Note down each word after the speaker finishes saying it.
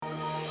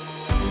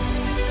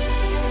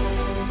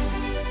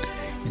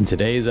In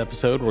today's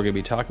episode, we're going to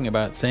be talking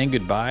about saying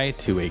goodbye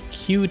to a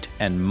cute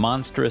and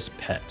monstrous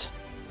pet.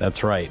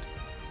 That's right.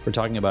 We're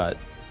talking about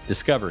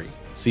Discovery,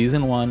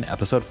 Season 1,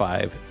 Episode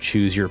 5,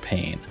 Choose Your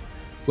Pain.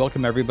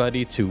 Welcome,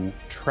 everybody, to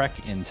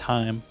Trek in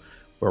Time,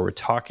 where we're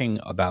talking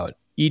about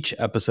each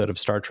episode of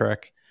Star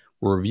Trek.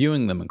 We're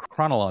reviewing them in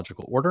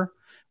chronological order.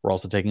 We're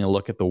also taking a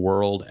look at the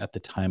world at the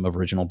time of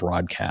original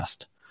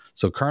broadcast.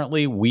 So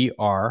currently, we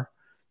are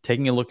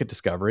taking a look at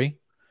Discovery.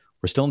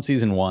 We're still in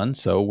Season 1,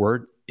 so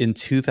we're in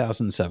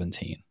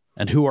 2017.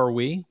 And who are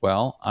we?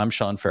 Well, I'm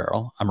Sean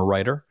Farrell. I'm a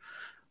writer.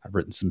 I've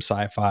written some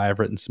sci-fi. I've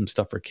written some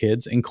stuff for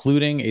kids,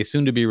 including a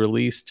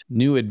soon-to-be-released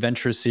new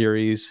adventure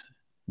series,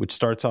 which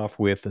starts off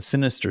with The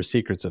Sinister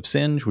Secrets of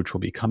Singe, which will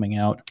be coming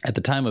out at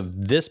the time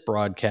of this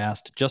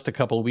broadcast just a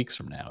couple of weeks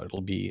from now. It'll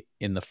be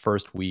in the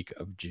first week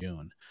of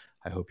June.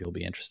 I hope you'll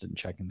be interested in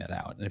checking that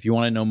out. And if you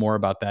want to know more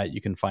about that,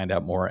 you can find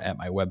out more at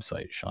my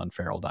website,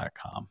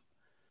 seanfarrell.com.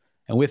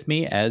 And with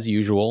me, as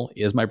usual,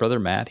 is my brother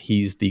Matt.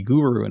 He's the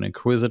guru and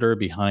inquisitor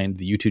behind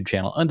the YouTube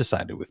channel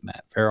Undecided with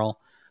Matt Farrell,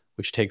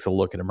 which takes a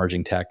look at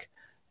emerging tech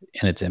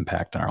and its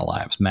impact on our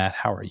lives. Matt,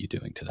 how are you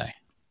doing today?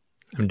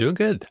 I'm doing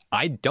good.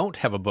 I don't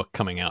have a book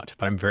coming out,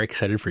 but I'm very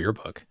excited for your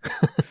book.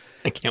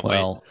 I can't wait.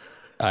 Well,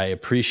 I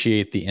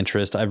appreciate the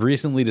interest. I've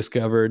recently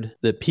discovered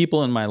that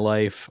people in my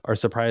life are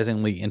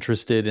surprisingly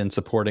interested in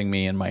supporting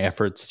me in my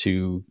efforts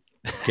to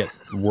get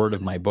word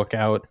of my book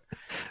out.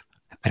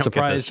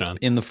 Surprised John.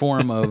 in the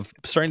form of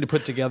starting to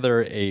put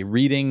together a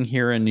reading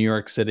here in New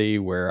York City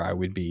where I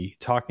would be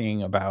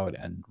talking about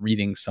and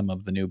reading some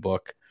of the new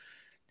book,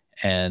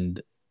 and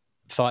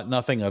thought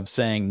nothing of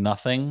saying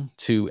nothing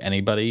to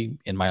anybody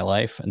in my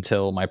life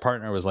until my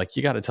partner was like,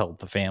 you got to tell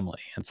the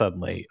family. And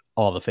suddenly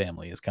all the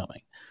family is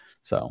coming.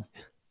 So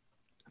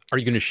are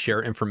you going to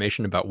share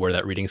information about where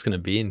that reading is going to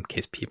be in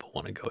case people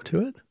want to go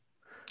to it?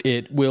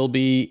 It will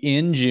be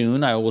in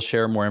June. I will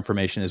share more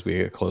information as we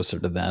get closer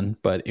to then,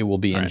 but it will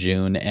be in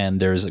June. And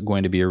there's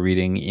going to be a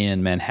reading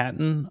in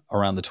Manhattan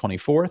around the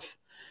 24th.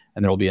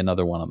 And there will be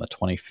another one on the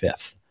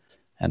 25th.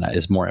 And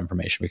as more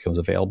information becomes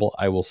available,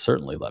 I will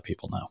certainly let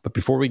people know. But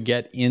before we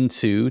get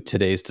into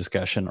today's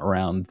discussion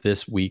around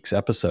this week's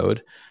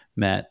episode,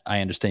 Matt,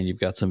 I understand you've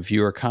got some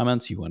viewer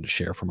comments you wanted to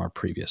share from our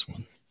previous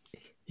one.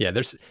 Yeah,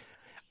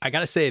 I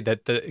got to say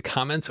that the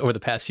comments over the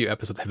past few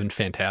episodes have been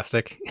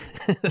fantastic.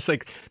 It's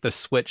like the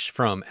switch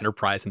from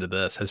Enterprise into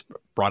this has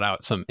brought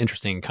out some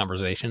interesting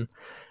conversation.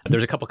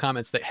 There's a couple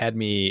comments that had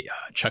me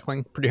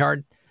chuckling pretty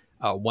hard.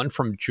 One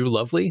from Drew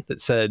Lovely that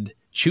said,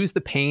 choose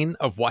the pain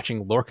of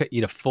watching Lorca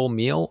eat a full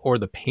meal or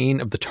the pain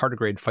of the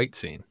tardigrade fight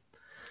scene.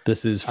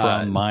 This is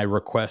from my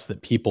request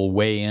that people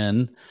weigh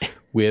in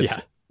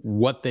with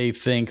what they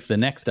think the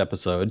next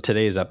episode,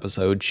 today's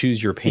episode,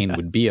 Choose Your Pain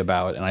would be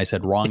about. And I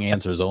said wrong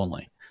answers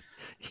only.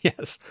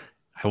 Yes,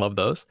 I love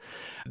those.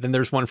 Then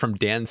there's one from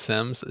Dan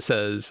Sims that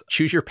says,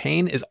 choose your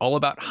pain is all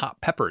about hot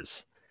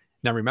peppers.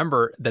 Now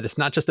remember that it's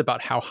not just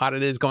about how hot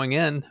it is going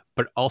in,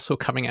 but also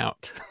coming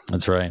out.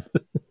 That's right.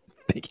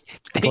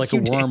 It's like a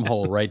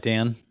wormhole, right,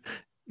 Dan?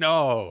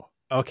 No.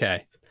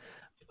 Okay.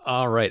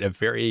 All right. A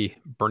very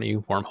Bernie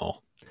wormhole.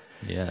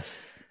 Yes.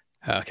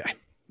 Okay.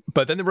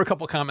 But then there were a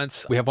couple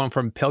comments. We have one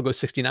from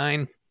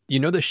Pelgo69. You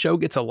know, the show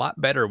gets a lot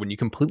better when you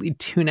completely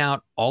tune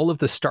out all of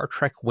the Star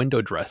Trek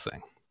window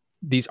dressing.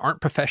 These aren't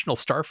professional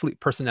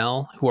Starfleet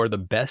personnel who are the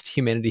best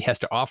humanity has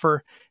to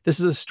offer. This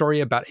is a story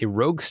about a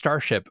rogue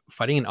starship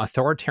fighting an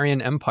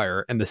authoritarian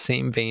empire in the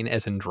same vein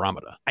as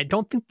Andromeda. I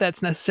don't think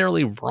that's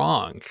necessarily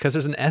wrong because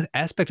there's an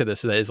aspect of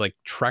this that is like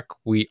Trek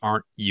we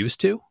aren't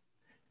used to.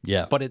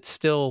 Yeah. But it's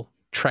still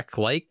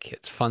Trek-like.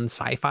 It's fun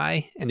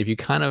sci-fi. And if you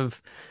kind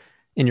of,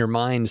 in your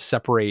mind,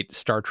 separate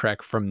Star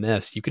Trek from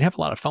this, you can have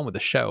a lot of fun with the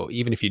show,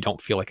 even if you don't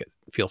feel like it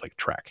feels like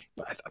Trek.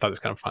 I thought it was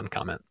kind of a fun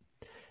comment.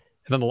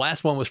 And then the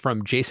last one was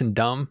from Jason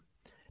Dumm.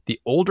 The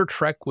older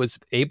Trek was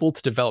able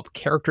to develop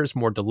characters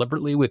more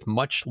deliberately with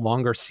much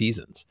longer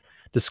seasons.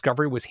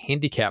 Discovery was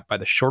handicapped by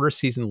the shorter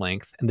season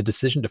length and the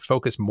decision to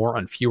focus more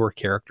on fewer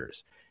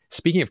characters.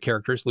 Speaking of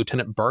characters,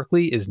 Lieutenant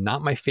Barclay is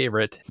not my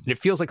favorite, and it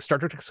feels like Star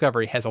Trek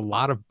Discovery has a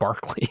lot of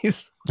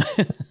Barclays.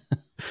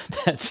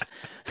 That's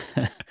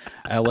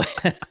I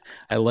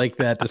like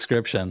that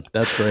description.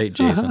 That's great,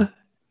 Jason.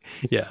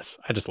 Yes,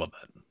 I just love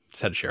that.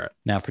 Just had to share it.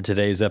 Now, for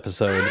today's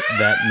episode,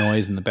 that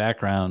noise in the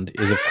background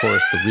is, of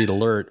course, the read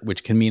alert,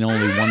 which can mean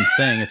only one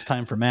thing. It's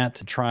time for Matt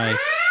to try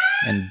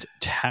and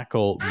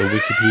tackle the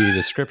Wikipedia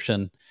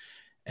description.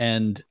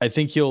 And I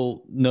think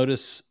you'll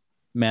notice,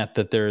 Matt,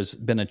 that there's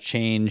been a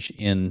change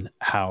in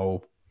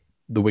how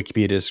the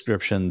Wikipedia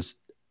descriptions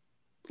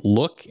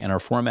look and are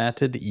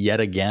formatted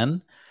yet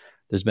again.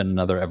 There's been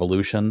another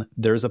evolution.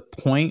 There's a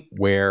point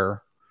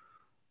where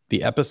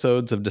the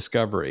episodes of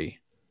Discovery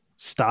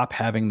stop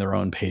having their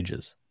own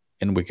pages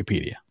in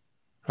Wikipedia.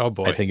 Oh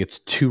boy. I think it's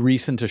too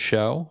recent to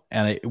show,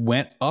 and it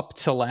went up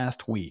to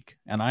last week.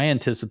 And I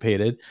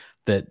anticipated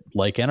that,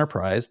 like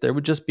Enterprise, there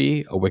would just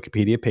be a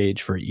Wikipedia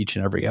page for each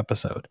and every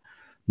episode.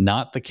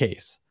 Not the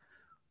case.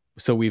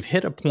 So we've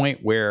hit a point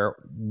where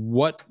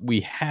what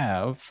we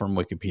have from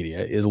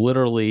Wikipedia is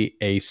literally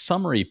a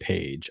summary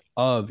page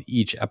of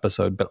each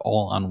episode, but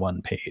all on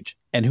one page.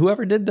 And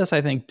whoever did this, I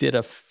think, did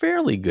a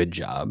fairly good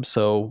job.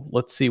 So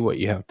let's see what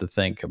you have to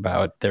think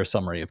about their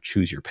summary of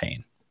Choose Your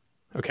Pain.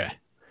 Okay.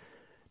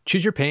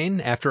 Choose Your Pain.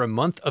 After a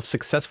month of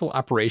successful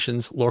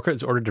operations, Lorca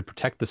is ordered to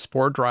protect the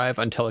Spore Drive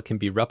until it can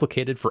be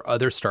replicated for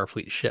other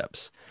Starfleet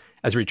ships.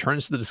 As he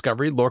returns to the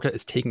Discovery, Lorca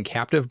is taken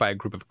captive by a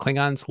group of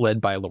Klingons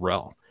led by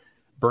L'Rell.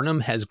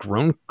 Burnham has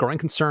growing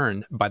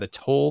concern by the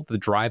toll the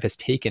drive has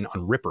taken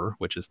on Ripper,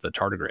 which is the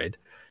tardigrade,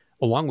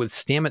 along with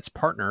Stamets'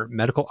 partner,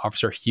 Medical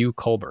Officer Hugh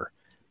Culber.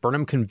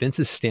 Burnham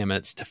convinces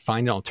Stamets to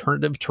find an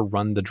alternative to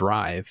run the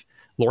drive.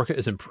 Lorca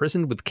is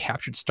imprisoned with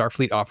captured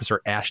Starfleet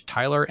officer Ash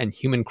Tyler and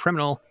human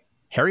criminal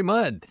Harry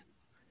Mudd.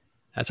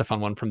 That's a fun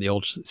one from the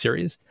old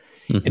series.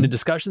 Mm-hmm. In the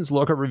discussions,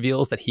 Lorca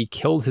reveals that he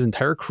killed his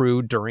entire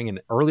crew during an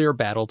earlier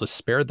battle to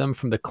spare them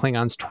from the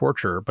Klingons'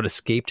 torture, but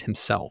escaped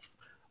himself.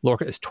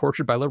 Lorca is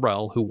tortured by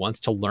L'Rell, who wants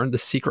to learn the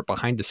secret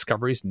behind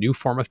Discovery's new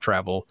form of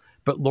travel,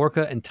 but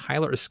Lorca and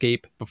Tyler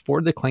escape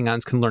before the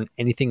Klingons can learn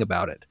anything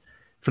about it.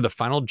 For the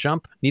final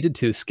jump needed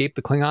to escape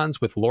the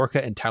Klingons with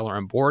Lorca and Tyler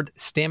on board,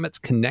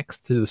 Stamets connects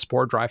to the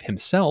Spore Drive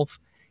himself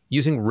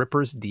using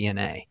Ripper's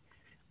DNA.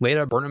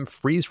 Later, Burnham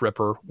frees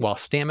Ripper, while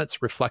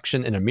Stamets'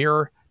 reflection in a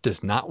mirror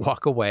does not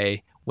walk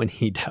away when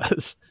he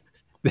does.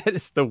 That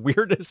is the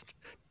weirdest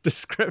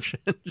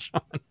description,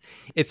 Sean.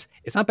 It's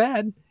not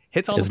bad.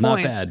 Hits all the points. It's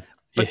not bad.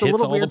 But it's a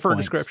little weird for a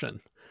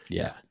description.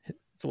 Yeah.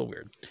 It's a little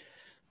weird.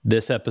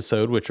 This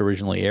episode, which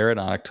originally aired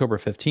on October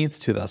 15th,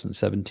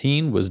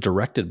 2017, was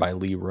directed by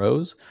Lee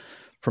Rose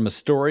from a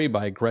story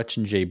by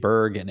Gretchen J.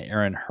 Berg and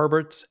Aaron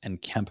Herberts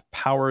and Kemp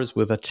Powers,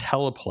 with a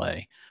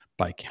teleplay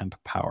by Kemp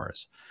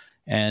Powers.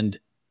 And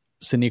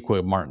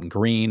Sonequa Martin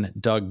Green,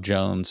 Doug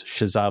Jones,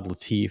 Shazad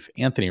Latif,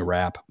 Anthony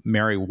Rapp,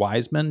 Mary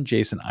Wiseman,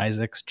 Jason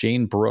Isaacs,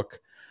 Jane Brooke,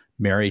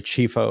 Mary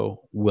Chieffo,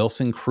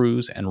 Wilson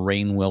Cruz, and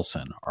Rainn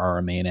Wilson are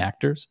our main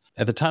actors.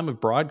 At the time of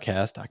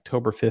broadcast,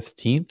 October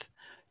 15th,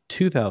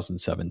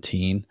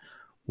 2017,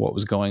 what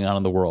was going on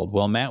in the world?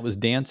 Well, Matt was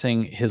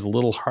dancing his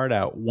little heart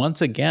out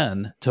once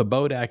again to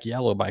Bodak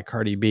Yellow by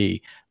Cardi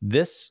B.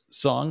 This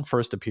song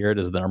first appeared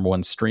as the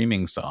 #1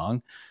 streaming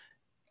song.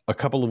 A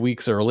couple of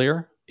weeks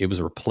earlier, it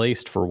was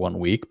replaced for 1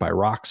 week by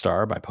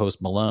Rockstar by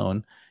Post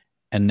Malone.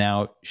 And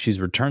now she's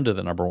returned to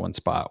the #1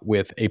 spot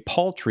with a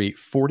paltry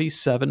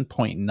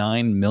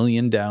 47.9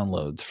 million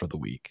downloads for the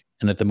week.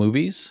 And at the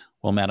movies,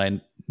 well, Matt,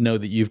 I know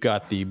that you've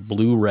got the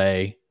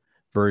Blu-ray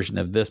version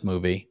of this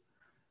movie.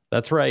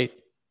 That's right.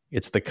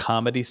 It's the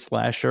comedy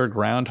slasher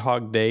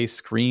Groundhog Day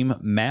Scream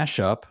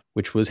mashup,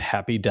 which was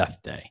Happy Death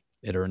Day.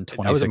 It earned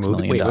 $26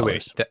 million.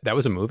 Wait. That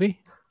was a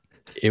movie?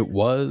 It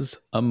was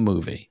a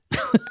movie.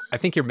 I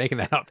think you're making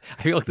that up.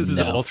 I feel like this is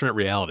an alternate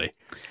reality.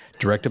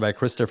 Directed by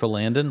Christopher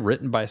Landon,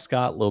 written by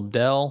Scott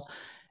Lobdell,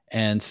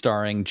 and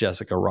starring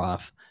Jessica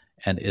Rothe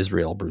and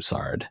Israel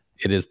Broussard.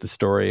 It is the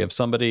story of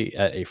somebody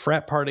at a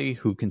frat party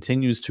who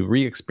continues to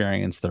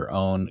re-experience their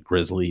own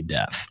grisly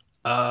death.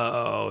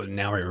 Oh,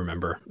 now I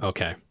remember.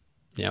 Okay.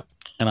 Yep.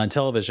 And on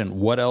television,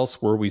 what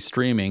else were we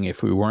streaming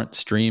if we weren't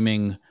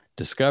streaming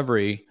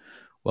Discovery?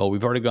 Well,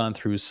 we've already gone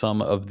through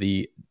some of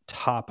the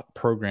top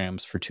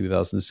programs for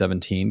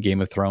 2017.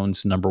 Game of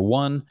Thrones,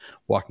 #1.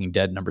 Walking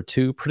Dead,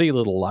 #2. Pretty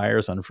Little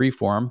Liars on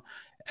Freeform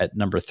at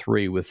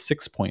 #3 with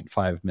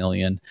 6.5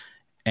 million.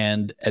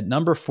 And at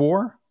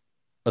 #4,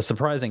 a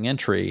surprising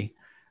entry,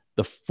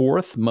 the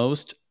fourth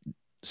most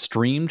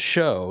streamed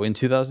show in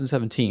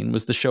 2017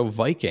 was the show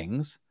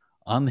Vikings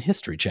on the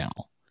History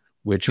Channel,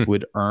 which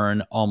would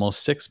earn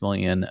almost 6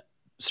 million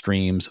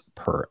streams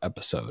per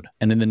episode.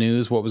 And in the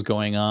news, what was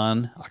going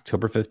on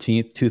October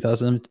 15th,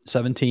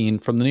 2017,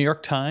 from the New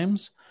York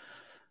Times,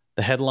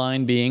 the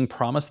headline being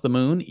 "Promise the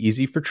Moon,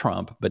 easy for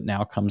Trump, but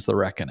now comes the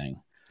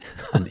reckoning."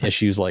 On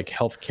issues like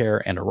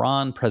healthcare and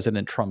Iran,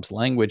 President Trump's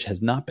language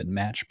has not been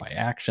matched by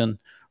action,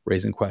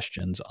 raising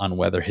questions on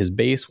whether his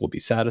base will be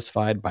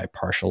satisfied by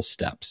partial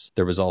steps.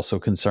 There was also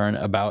concern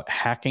about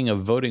hacking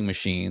of voting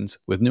machines,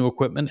 with new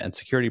equipment and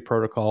security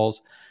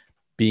protocols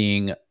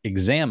being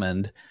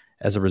examined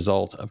as a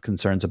result of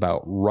concerns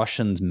about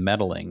Russians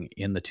meddling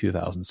in the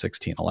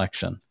 2016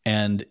 election.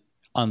 And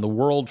on the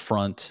world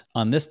front,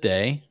 on this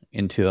day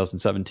in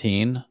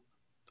 2017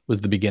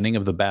 was the beginning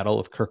of the Battle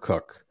of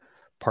Kirkuk,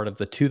 part of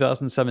the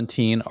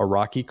 2017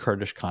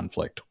 Iraqi-Kurdish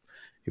conflict.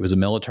 It was a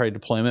military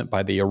deployment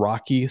by the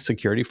Iraqi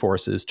security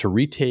forces to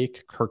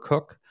retake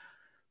Kirkuk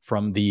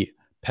from the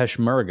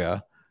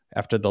Peshmerga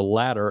after the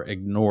latter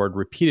ignored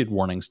repeated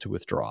warnings to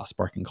withdraw,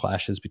 sparking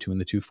clashes between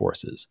the two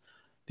forces.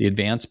 The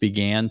advance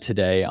began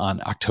today on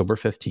October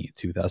 15th,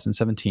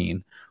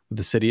 2017, with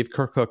the city of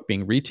Kirkuk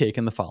being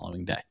retaken the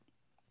following day.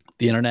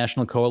 The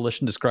international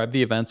coalition described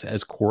the events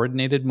as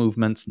coordinated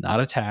movements, not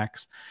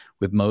attacks,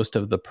 with most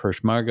of the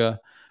Peshmerga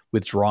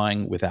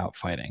withdrawing without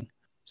fighting.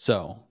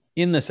 So,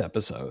 in this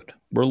episode,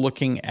 we're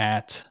looking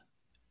at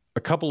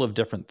a couple of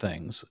different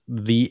things.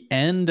 The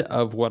end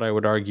of what I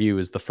would argue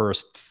is the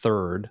first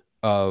third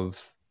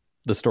of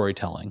the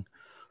storytelling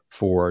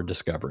for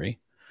Discovery.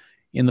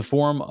 in the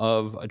form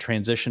of a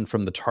transition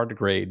from the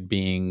tardigrade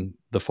being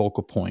the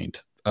focal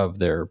point of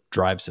their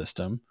drive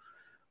system.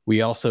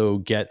 We also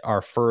get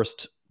our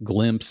first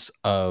glimpse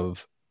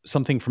of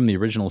something from the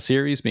original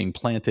series being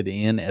planted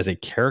in as a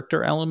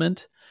character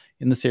element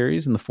in the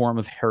series in the form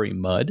of Harry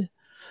Mudd.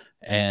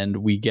 And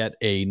we get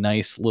a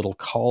nice little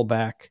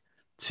callback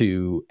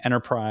to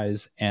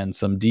Enterprise and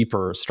some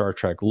deeper Star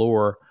Trek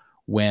lore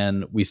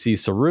when we see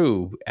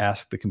Saru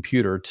ask the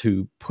computer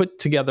to put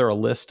together a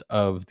list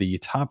of the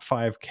top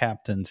 5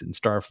 captains in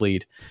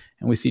Starfleet,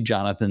 and we see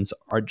Jonathan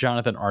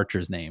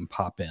Archer's name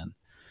pop in.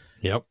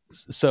 Yep.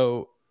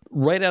 So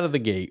right out of the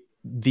gate,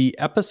 the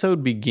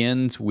episode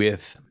begins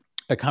with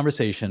a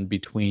conversation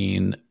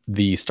between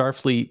the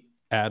Starfleet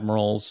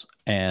admirals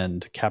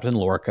and Captain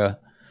Lorca,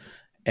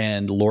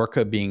 and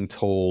Lorca being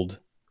told,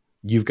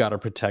 you've got to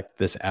protect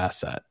this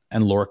asset.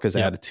 And Lorca's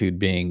attitude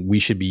being, we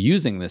should be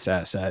using this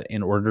asset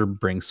in order to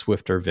bring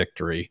swifter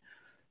victory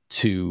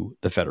to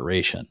the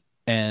Federation.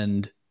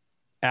 And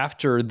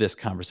after this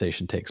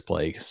conversation takes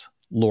place,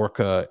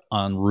 Lorca,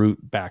 en route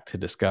back to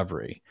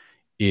Discovery,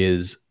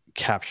 is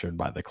captured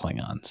by the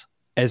Klingons.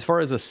 As far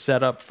as a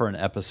setup for an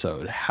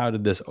episode, how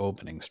did this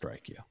opening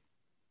strike you?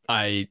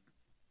 I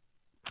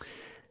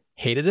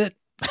hated it.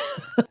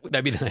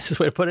 That'd be the nicest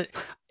way to put it.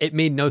 It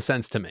made no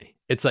sense to me.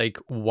 It's like,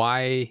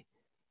 why?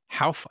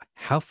 How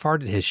far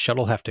did his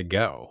shuttle have to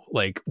go?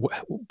 Like,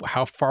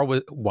 how far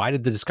was? Why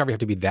did the Discovery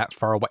have to be that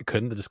far away?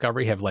 Couldn't the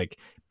Discovery have like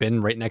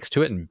been right next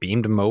to it and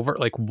beamed him over?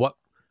 Like, what?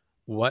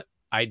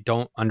 I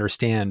don't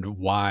understand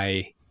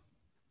why.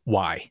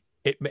 Why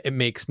it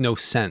makes no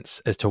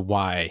sense as to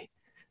why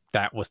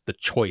that was the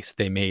choice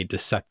they made to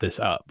set this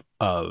up.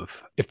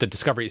 Of if the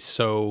Discovery is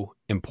so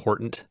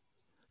important,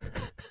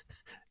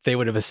 they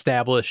would have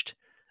established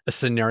a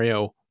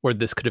scenario where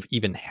this could have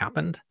even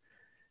happened.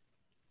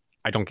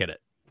 I don't get it.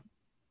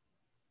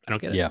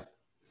 Yeah.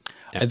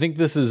 I think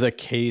this is a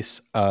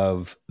case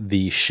of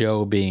the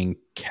show being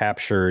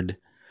captured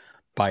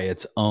by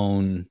its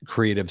own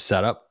creative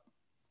setup.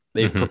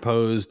 They've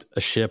proposed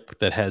a ship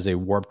that has a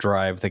warp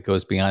drive that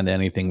goes beyond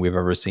anything we've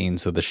ever seen.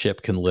 So the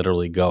ship can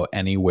literally go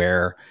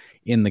anywhere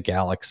in the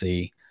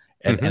galaxy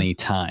at any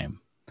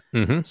time.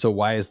 So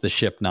why is the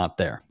ship not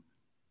there?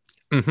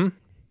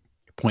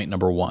 Point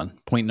number one.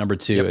 Point number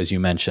two, as you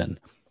mentioned,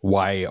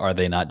 why are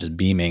they not just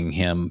beaming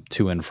him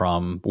to and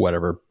from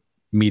whatever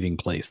meeting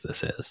place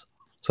this is?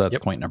 So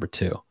that's point number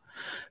two.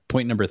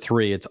 Point number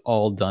three, it's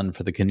all done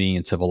for the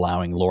convenience of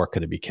allowing Lorca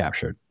to be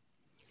captured.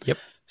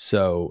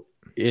 So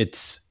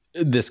it's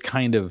this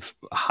kind of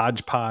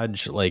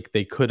hodgepodge, like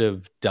they could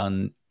have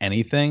done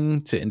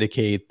anything to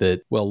indicate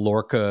that, well,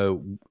 Lorca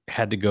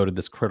had to go to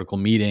this critical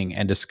meeting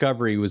and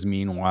Discovery was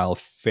meanwhile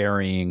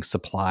ferrying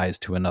supplies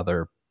to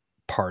another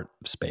part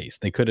of space.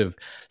 They could have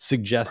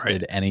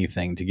suggested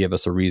anything to give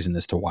us a reason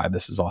as to why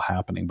this is all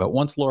happening. But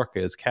once Lorca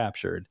is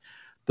captured,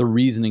 the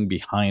reasoning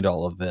behind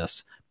all of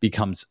this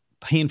becomes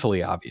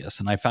painfully obvious.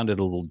 And I found it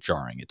a little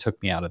jarring. It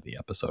took me out of the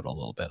episode a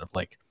little bit of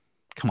like,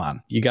 come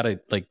on, you got to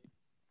like,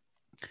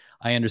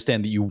 I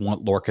understand that you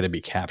want Lorca to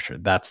be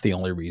captured. That's the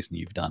only reason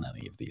you've done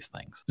any of these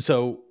things.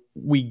 So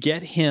we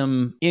get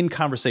him in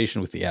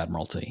conversation with the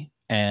Admiralty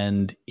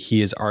and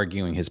he is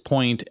arguing his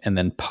point. And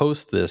then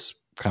post this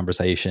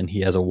conversation, he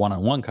has a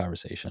one-on-one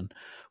conversation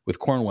with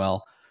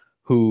Cornwell,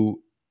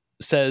 who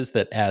says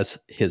that as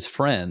his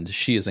friend,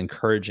 she is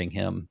encouraging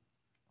him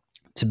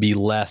to be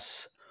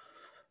less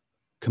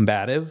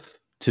combative,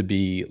 to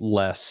be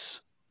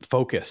less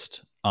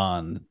focused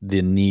on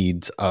the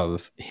needs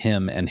of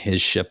him and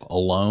his ship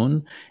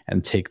alone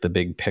and take the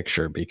big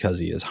picture because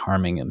he is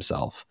harming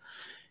himself.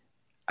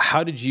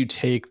 How did you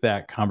take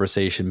that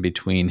conversation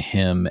between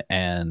him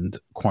and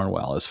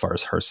Cornwell as far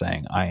as her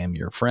saying, I am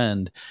your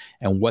friend,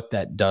 and what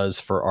that does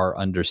for our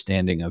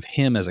understanding of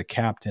him as a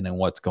captain and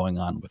what's going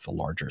on with the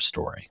larger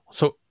story?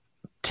 So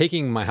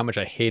taking how much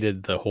I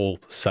hated the whole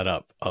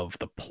setup of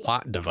the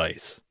plot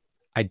device,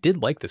 I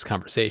did like this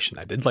conversation.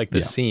 I did like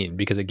this scene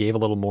because it gave a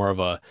little more of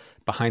a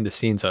behind the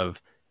scenes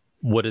of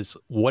what is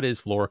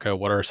Lorca?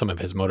 What are some of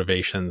his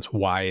motivations?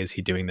 Why is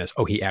he doing this?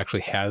 Oh, he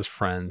actually has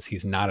friends.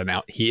 He's not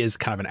he is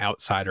kind of an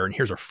outsider, and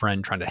here's a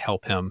friend trying to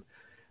help him.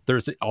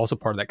 There's also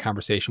part of that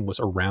conversation was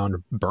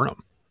around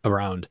Burnham,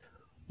 around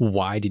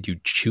why did you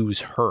choose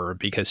her?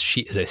 Because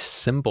she is a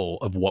symbol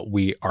of what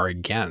we are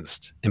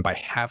against. And by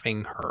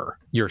having her,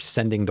 you're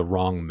sending the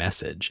wrong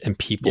message and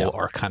people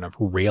are kind of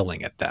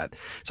railing at that.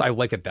 So I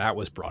like that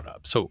was brought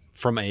up. So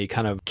from a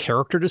kind of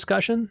character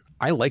discussion,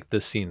 I like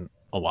this scene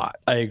a lot.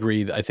 I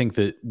agree. I think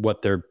that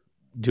what they're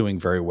doing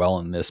very well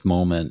in this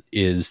moment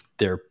is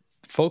they're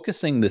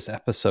focusing this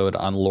episode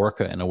on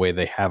Lorca in a way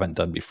they haven't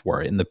done before.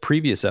 In the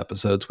previous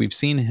episodes, we've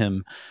seen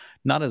him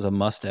not as a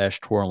mustache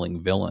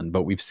twirling villain,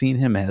 but we've seen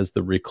him as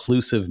the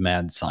reclusive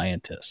mad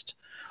scientist,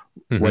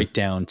 right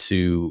down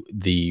to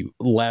the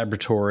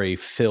laboratory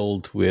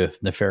filled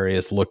with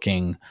nefarious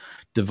looking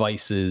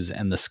devices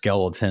and the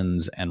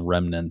skeletons and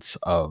remnants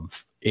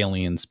of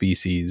alien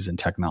species and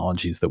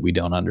technologies that we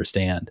don't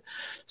understand.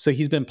 So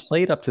he's been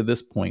played up to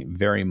this point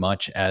very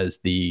much as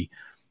the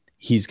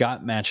he's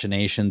got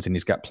machinations and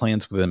he's got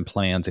plans within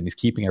plans, and he's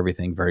keeping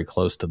everything very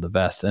close to the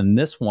vest. And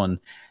this one,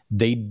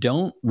 they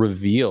don't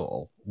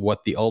reveal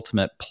what the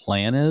ultimate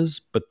plan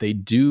is, but they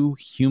do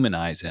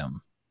humanize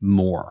him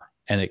more,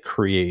 and it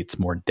creates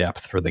more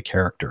depth for the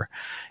character.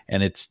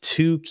 And it's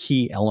two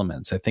key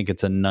elements. I think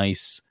it's a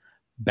nice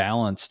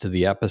balance to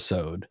the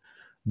episode,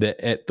 that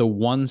at the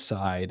one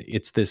side,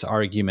 it's this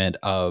argument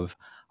of,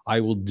 I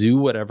will do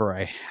whatever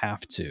I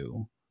have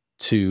to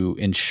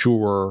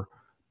ensure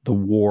the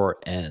war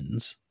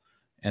ends.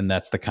 And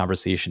that's the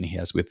conversation he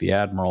has with the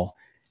admiral,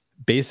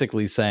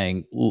 basically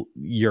saying,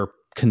 your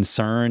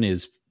concern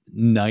is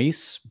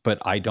nice, but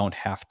I don't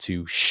have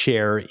to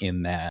share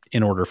in that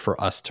in order for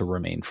us to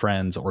remain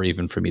friends or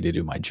even for me to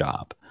do my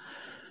job.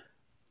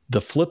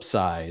 The flip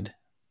side,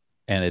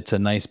 and it's a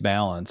nice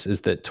balance,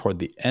 is that toward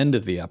the end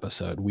of the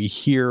episode, we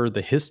hear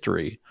the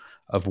history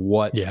of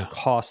what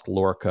cost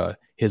Lorca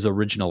his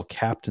original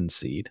captain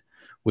seat,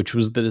 which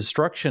was the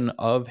destruction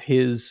of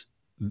his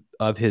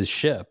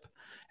ship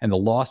and the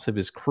loss of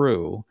his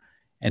crew,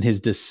 and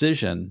his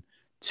decision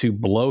to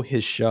blow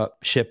his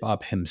ship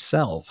up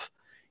himself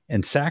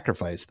and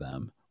sacrifice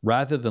them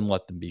rather than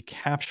let them be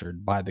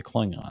captured by the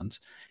Klingons.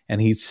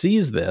 And he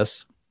sees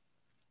this,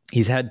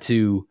 he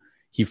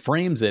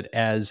frames it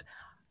as,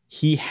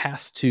 he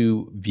has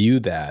to view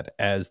that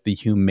as the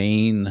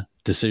humane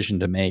decision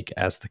to make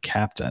as the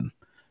captain,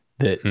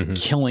 that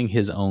killing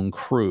his own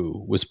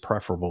crew was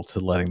preferable to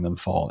letting them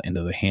fall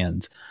into the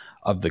hands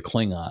of the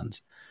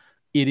Klingons.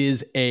 It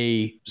is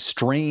a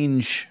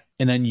strange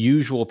and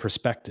unusual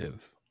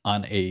perspective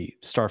on a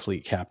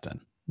Starfleet captain.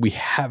 We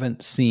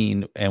haven't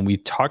seen, and we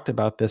talked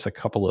about this a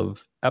couple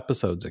of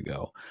episodes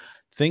ago,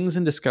 things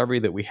in Discovery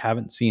that we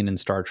haven't seen in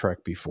Star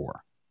Trek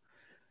before.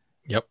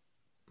 Yep.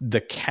 The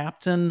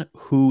captain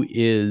who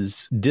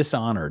is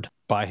dishonored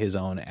by his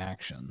own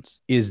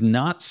actions is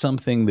not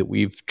something that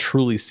we've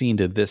truly seen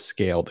to this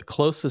scale. The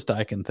closest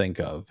I can think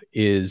of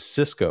is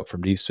Sisko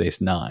from Deep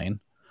Space Nine,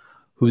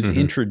 who's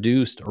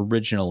introduced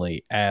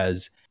originally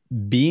as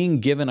being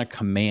given a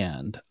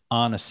command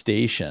on a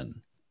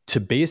station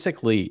to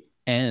basically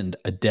end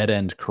a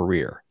dead-end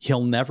career.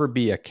 He'll never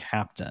be a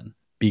captain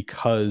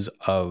because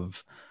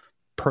of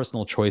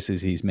personal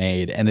choices he's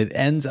made, and it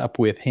ends up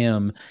with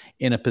him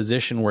in a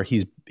position where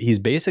he's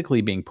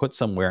basically being put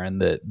somewhere.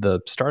 And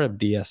the start of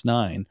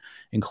DS9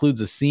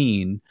 includes a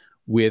scene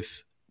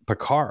with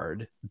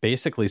Picard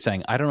basically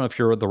saying, I don't know if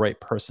you're the right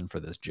person for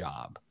this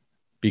job,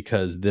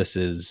 because this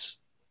is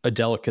a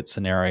delicate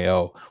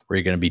scenario where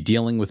you're going to be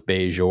dealing with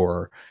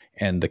Bajor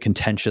and the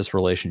contentious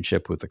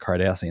relationship with the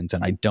Cardassians,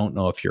 and I don't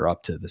know if you're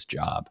up to this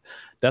job.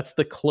 That's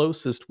the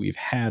closest we've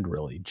had,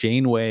 really.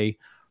 Janeway,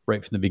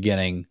 right from the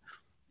beginning,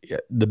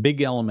 the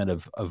big element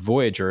of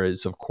Voyager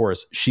is, of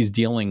course, she's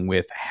dealing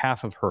with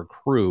half of her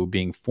crew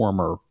being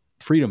former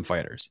freedom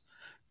fighters.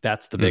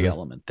 That's the big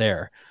element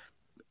there.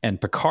 And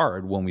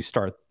Picard, when we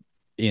start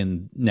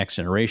in Next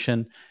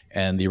Generation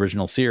and the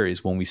original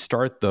series, when we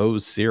start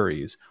those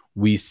series,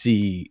 we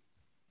see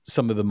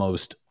some of the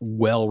most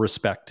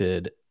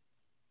well-respected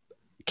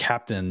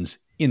captains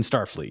in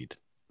Starfleet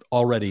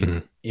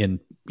already in,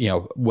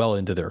 well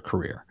into their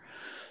career.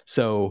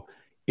 So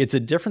it's a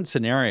different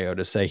scenario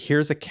to say,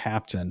 here's a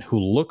captain who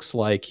looks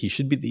like he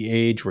should be the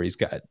age where he's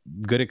got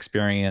good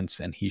experience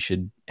and he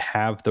should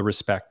have the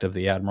respect of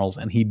the admirals,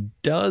 and he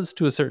does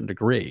to a certain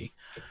degree,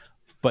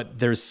 but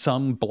there's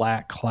some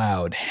black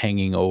cloud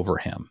hanging over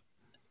him.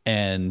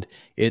 And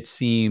it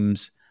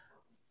seems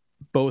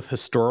both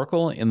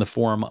historical in the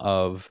form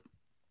of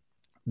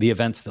the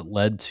events that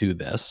led to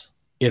this.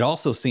 It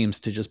also seems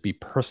to just be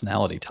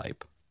personality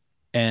type.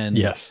 And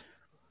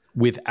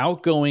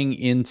without going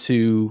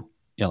into,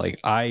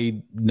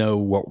 I know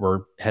what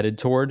we're headed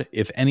toward.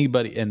 If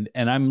anybody, and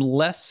I'm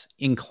less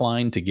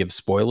inclined to give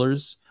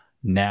spoilers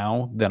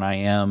now than I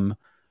am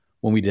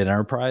when we did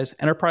Enterprise.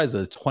 Enterprise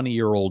is a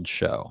 20-year-old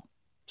show.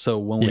 So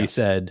when we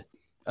said,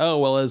 oh,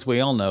 well, as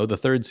we all know, the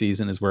third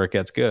season is where it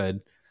gets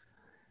good,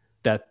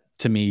 that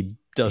to me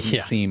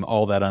doesn't seem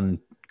all that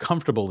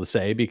uncomfortable to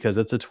say, because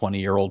it's a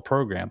 20-year-old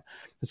program.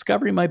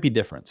 Discovery might be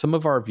different. Some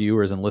of our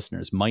viewers and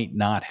listeners might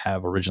not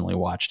have originally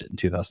watched it in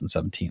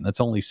 2017. That's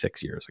only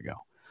 6 years ago.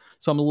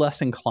 So I'm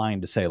less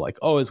inclined to say like,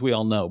 oh, as we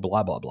all know,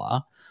 blah, blah,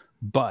 blah.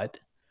 But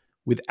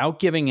without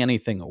giving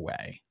anything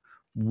away,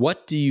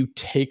 what do you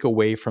take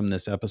away from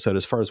this episode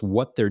as far as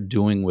what they're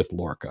doing with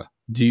Lorca?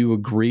 Do you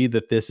agree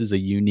that this is a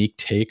unique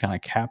take on a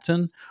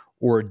captain,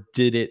 or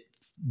do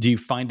you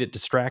find it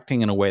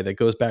distracting in a way that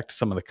goes back to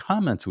some of the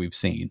comments we've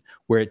seen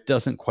where it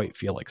doesn't quite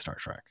feel like Star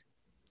Trek?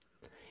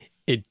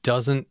 It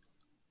doesn't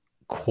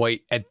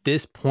quite, at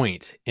this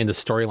point in the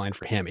storyline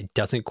for him, it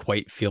doesn't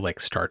quite feel like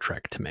Star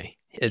Trek to me.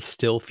 It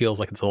still feels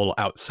like it's a little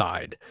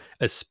outside,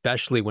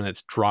 especially when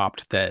it's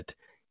dropped that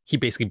he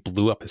basically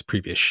blew up his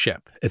previous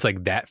ship. It's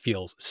like, that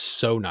feels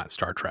so not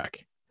Star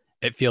Trek.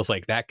 It feels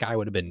like that guy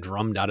would have been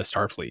drummed out of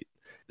Starfleet.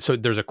 So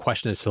there's a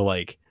question as to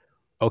like,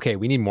 okay,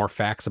 we need more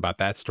facts about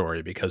that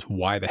story, because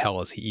why the hell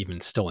is he even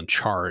still in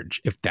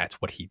charge if that's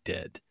what he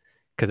did?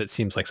 because it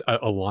seems like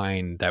a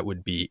line that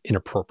would be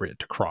inappropriate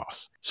to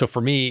cross. So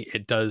for me,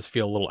 it does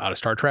feel a little out of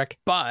Star Trek,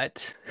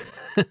 but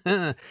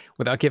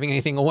without giving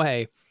anything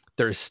away,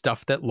 there's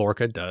stuff that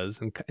Lorca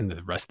does in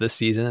the rest of this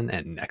season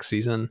and next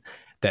season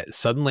that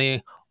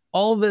suddenly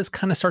all of this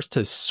kind of starts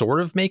to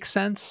sort of make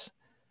sense.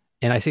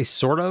 And I say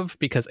sort of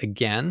because,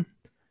 again,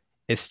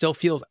 it still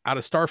feels out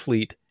of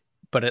Starfleet,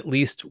 but at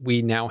least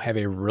we now have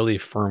a really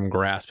firm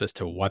grasp as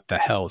to what the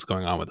hell is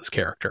going on with this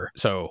character.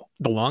 So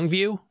the long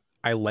view,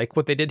 I like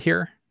what they did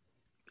here.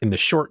 In the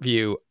short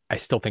view, I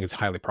still think it's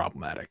highly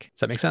problematic. Does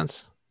that make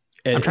sense?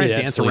 I'm trying to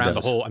dance around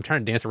I'm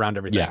trying to dance around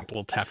everything. Yeah. A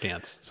little tap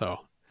dance. So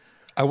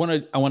I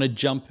want to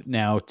jump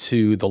now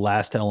to the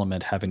last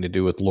element having to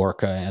do with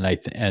Lorca,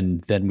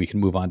 and then we can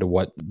move on to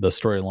what the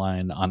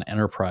storyline on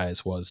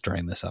Enterprise was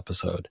during this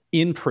episode.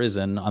 In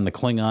prison on the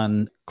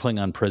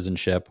Klingon prison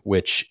ship,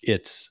 which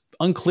it's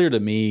unclear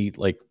to me,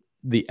 like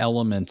the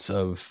elements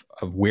of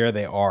where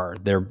they are.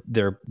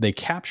 They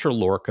capture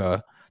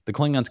Lorca. The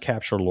Klingons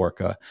capture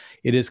Lorca.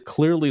 It is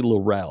clearly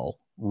L'Rell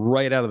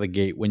right out of the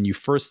gate when you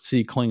first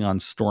see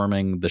Klingons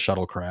storming the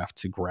shuttlecraft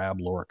to grab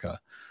Lorca.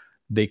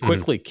 They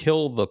quickly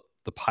kill the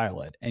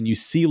pilot, and you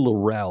see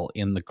L'Rell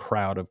in the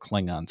crowd of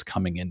Klingons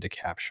coming in to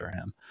capture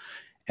him.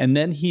 And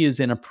then he is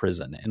in a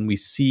prison, and we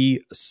see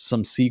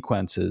some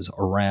sequences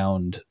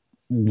around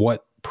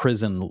what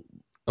prison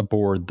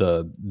aboard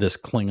this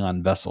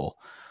Klingon vessel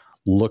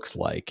looks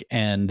like.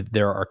 And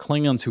there are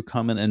Klingons who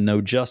come in and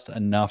know just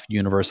enough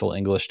universal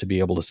English to be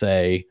able to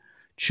say,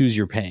 choose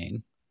your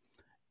pain,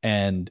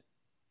 and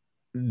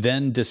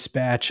then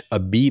dispatch a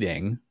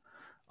beating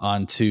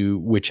onto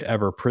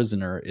whichever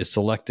prisoner is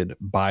selected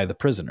by the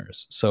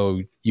prisoners.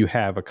 So you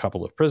have a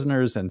couple of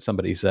prisoners and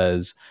somebody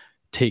says,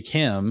 take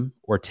him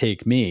or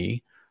take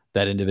me.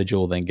 That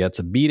individual then gets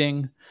a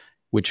beating,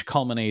 which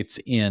culminates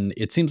in,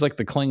 it seems like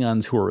the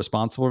Klingons who are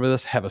responsible for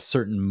this have a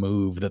certain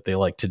move that they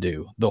like to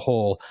do. The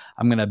whole,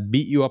 I'm going to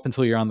beat you up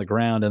until you're on the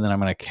ground, and then I'm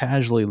going to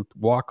casually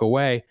walk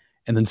away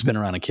and then spin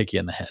around and kick you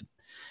in the head.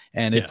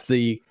 And it's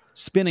the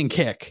spinning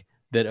kick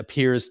that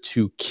appears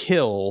to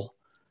kill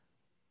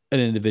an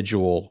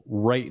individual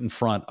right in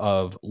front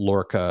of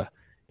Lorca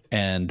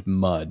and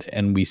Mudd.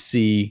 And we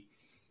see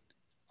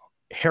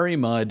Harry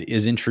Mudd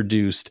is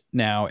introduced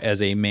now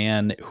as a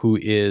man who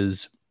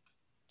is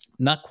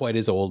not quite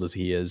as old as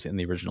he is in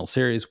the original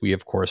series. We,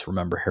 of course,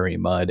 remember Harry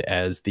Mudd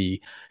as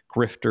the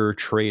grifter,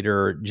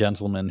 traitor,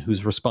 gentleman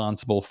who's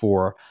responsible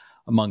for,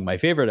 among my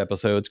favorite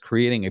episodes,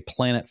 creating a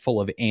planet full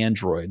of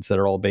androids that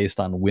are all based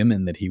on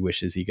women that he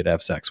wishes he could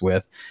have sex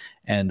with,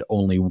 and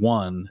only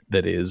one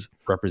that is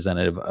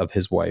representative of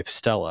his wife,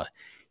 Stella.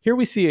 Here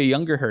we see a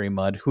younger Harry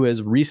Mudd who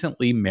has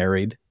recently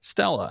married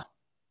Stella.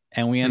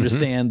 And we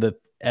understand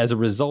that as a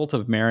result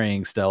of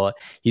marrying Stella,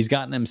 he's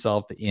gotten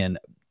himself in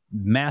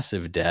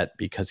massive debt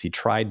because he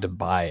tried to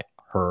buy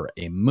her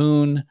a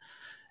moon,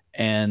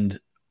 and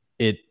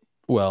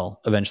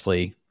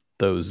eventually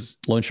those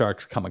loan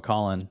sharks come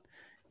a-calling.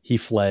 He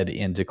fled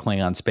into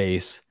Klingon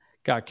space,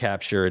 got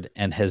captured,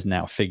 and has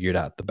now figured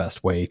out the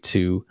best way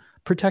to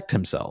protect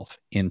himself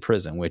in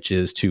prison, which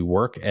is to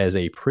work as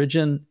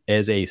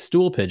a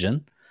stool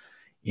pigeon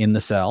in the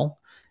cell.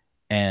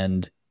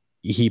 And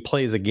he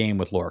plays a game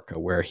with Lorca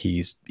where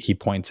he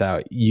points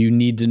out, you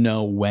need to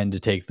know when to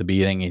take the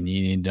beating, and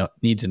you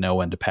need to know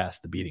when to pass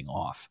the beating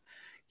off.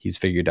 He's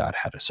figured out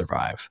how to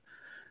survive.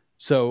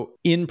 So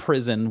in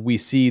prison, we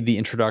see the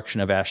introduction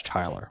of Ash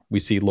Tyler.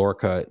 We see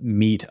Lorca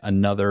meet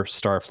another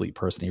Starfleet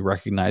person. He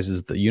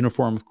recognizes the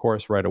uniform, of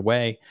course, right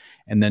away,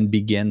 and then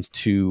begins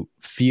to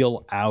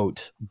feel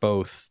out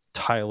both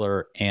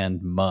Tyler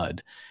and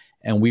Mudd.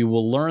 And we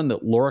will learn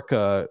that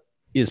Lorca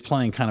is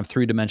playing kind of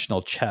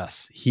three-dimensional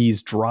chess.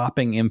 He's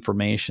dropping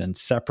information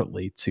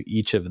separately to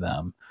each of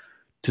them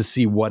to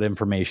see what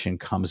information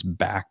comes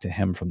back to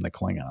him from the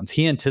Klingons.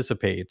 He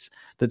anticipates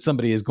that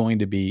somebody is going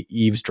to be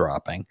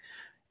eavesdropping.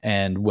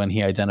 And when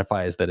he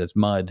identifies that as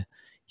Mudd,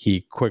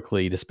 he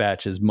quickly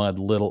dispatches Mudd's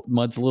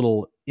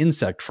little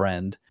insect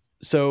friend.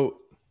 So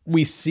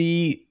we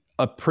see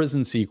a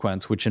prison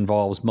sequence which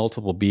involves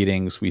multiple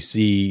beatings. We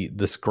see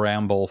the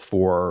scramble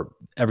for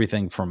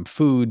everything from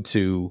food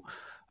to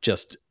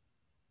just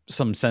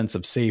some sense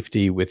of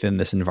safety within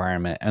this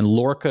environment. And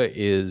Lorca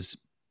is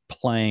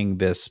playing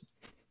this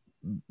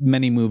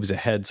many moves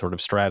ahead sort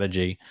of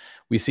strategy.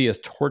 We see a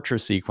torture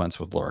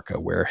sequence with Lorca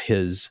where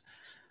his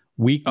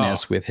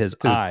weakness with his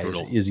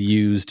eyes is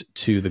used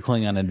to the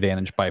Klingon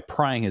advantage by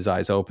prying his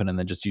eyes open and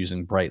then just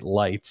using bright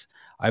lights.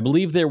 I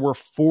believe there were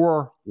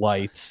 4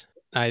 lights.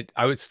 I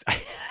was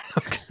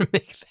going to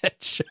make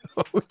that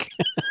joke.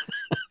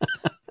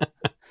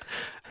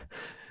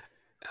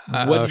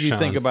 What did you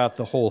think about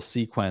the whole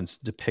sequence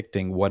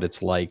depicting what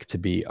it's like to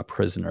be a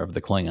prisoner of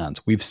the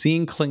Klingons? We've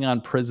seen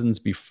Klingon prisons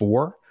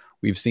before.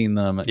 We've seen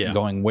them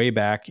going way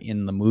back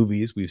in the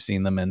movies. We've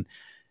seen them in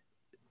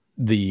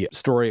the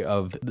story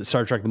of the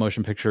Star Trek The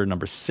Motion Picture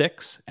number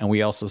 6, and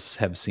we also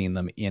have seen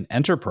them in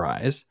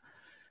Enterprise.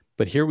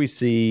 But here we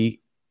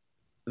see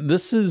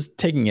this is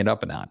taking it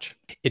up a notch.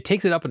 It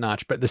takes it up a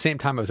notch, but at the same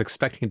time, I was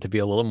expecting it to be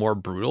a little more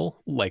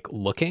brutal, like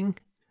looking.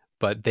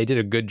 but they did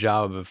a good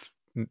job of,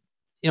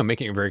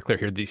 making it very clear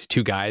here. These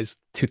two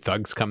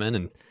thugs come in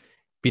and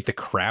beat the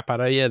crap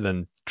out of you,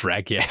 then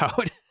drag you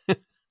out.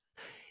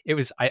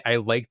 I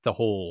liked the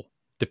whole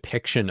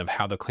depiction of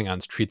how the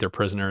Klingons treat their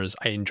prisoners.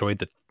 I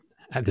enjoyed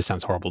this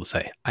sounds horrible to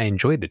say. I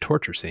enjoyed the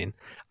torture scene.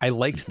 I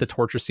liked the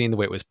torture scene, the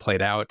way it was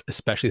played out,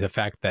 especially the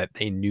fact that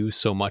they knew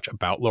so much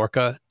about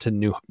Lorca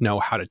to know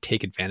how to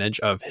take advantage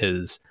of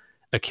his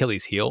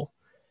Achilles heel.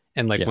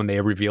 And when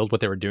they revealed what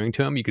they were doing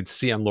to him, you could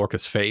see on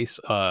Lorca's face,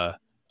 oh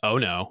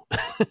no,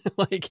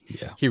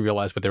 he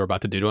realized what they were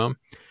about to do to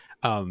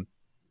him.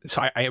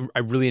 So I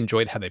really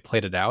enjoyed how they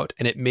played it out,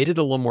 and it made it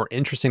a little more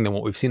interesting than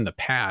what we've seen in the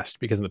past,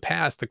 because in the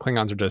past, the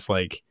Klingons are just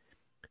like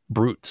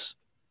brutes,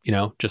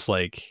 just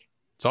like,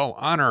 it's all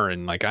honor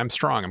and like, I'm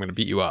strong, I'm going to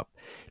beat you up.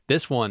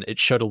 This one, it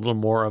showed a little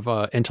more of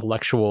a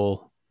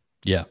intellectual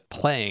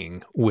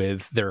playing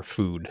with their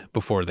food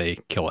before they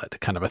kill it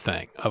kind of a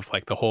thing, of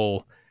like the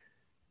whole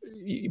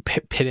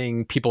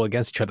pitting people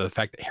against each other. The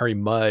fact that Harry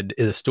Mudd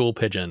is a stool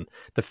pigeon,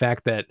 the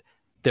fact that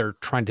they're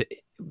trying to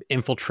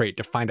infiltrate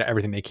to find out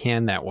everything they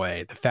can that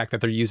way, the fact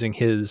that they're using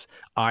his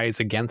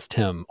eyes against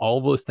him, all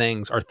those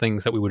things are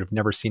things that we would have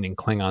never seen in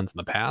Klingons in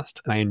the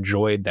past. And I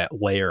enjoyed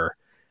that layer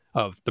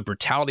of the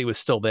brutality was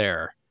still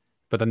there,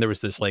 but then there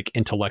was this like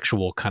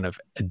intellectual kind of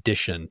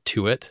addition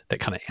to it that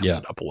kind of amped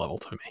it up a level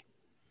to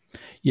me.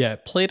 Yeah,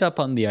 it played up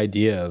on the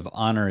idea of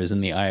honor is in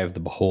the eye of the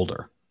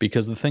beholder,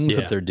 because the things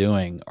that they're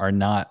doing are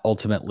not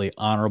ultimately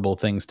honorable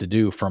things to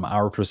do from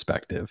our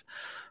perspective,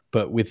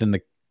 but within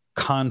the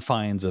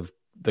confines of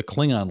the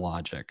Klingon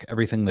logic,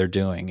 everything they're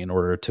doing in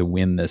order to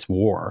win this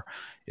war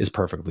is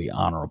perfectly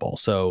honorable.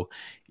 So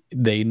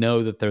they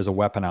know that there's a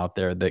weapon out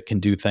there that can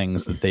do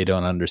things that they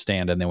don't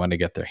understand, and they want to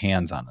get their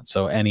hands on it.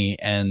 So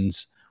any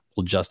ends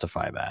will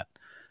justify that,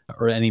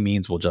 or any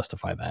means will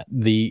justify that.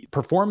 The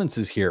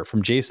performances here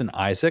from Jason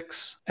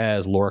Isaacs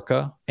as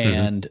Lorca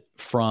and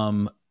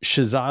from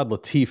Shazad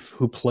Latif,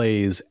 who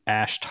plays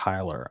Ash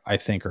Tyler, I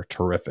think are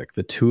terrific.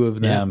 The two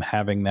of them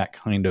having that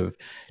kind of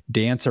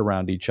dance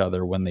around each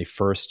other when they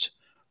first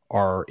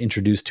are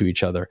introduced to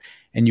each other.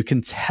 And you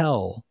can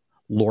tell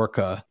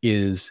Lorca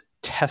is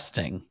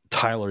testing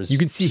Tyler's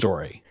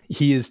story.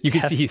 He is you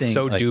can see he's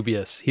so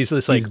dubious. He's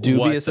just like, he's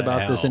dubious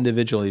about this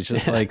individual. He's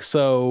just like,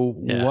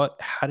 so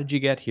how did you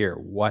get here?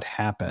 What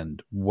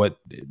happened? What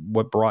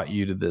brought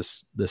you to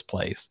this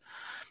place?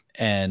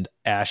 And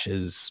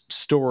Ash's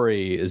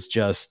story is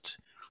just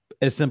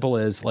as simple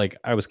as like,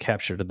 I was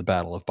captured at the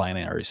Battle of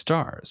Binary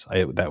Stars.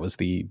 That was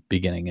the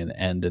beginning and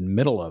end and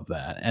middle of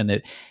that.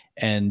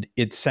 And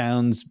it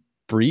sounds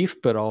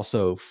brief, but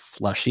also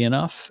fleshy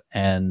enough.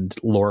 And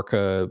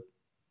Lorca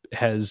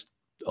has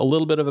a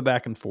little bit of a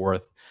back and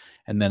forth,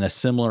 and then a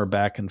similar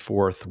back and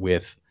forth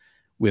with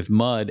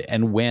Mudd.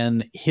 And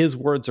when his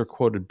words are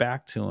quoted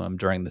back to him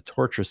during the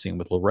torture scene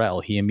with L'Rell,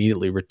 he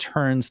immediately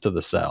returns to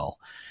the cell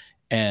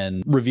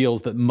and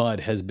reveals that Mudd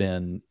has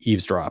been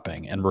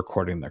eavesdropping and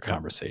recording their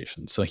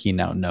conversation. So he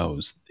now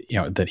knows,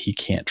 that he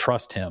can't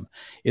trust him.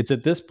 It's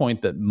at this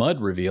point that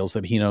Mudd reveals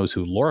that he knows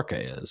who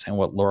Lorca is and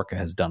what Lorca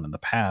has done in the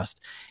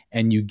past.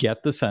 And you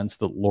get the sense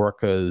that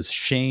Lorca's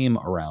shame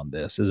around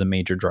this is a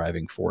major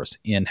driving force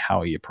in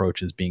how he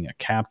approaches being a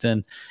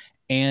captain.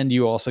 And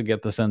you also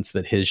get the sense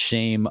that his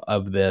shame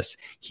of this,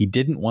 he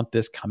didn't want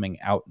this coming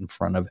out in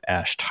front of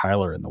Ash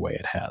Tyler in the way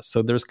it has.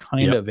 So there's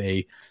kind of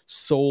a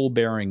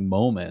soul-bearing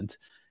moment,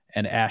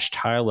 and Ash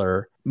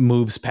Tyler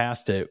moves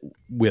past it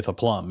with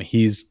aplomb.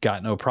 He's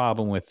got no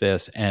problem with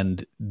this,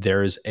 and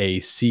there's a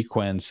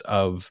sequence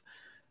of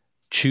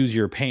choose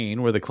your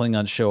pain where the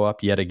Klingons show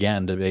up yet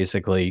again to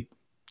basically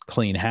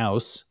clean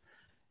house,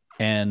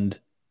 and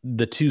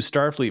the two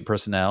Starfleet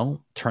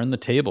personnel turn the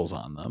tables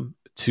on them,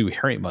 to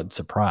Harry Mudd's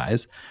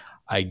surprise.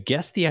 I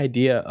guess the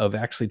idea of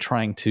actually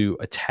trying to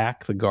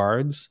attack the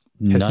guards,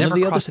 none of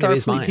the other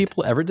Starfleet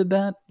people ever did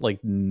that. Like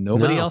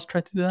nobody else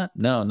tried to do that.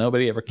 No,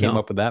 nobody ever came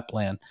up with that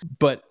plan.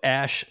 But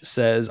Ash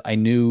says, I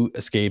knew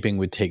escaping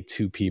would take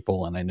two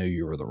people, and I knew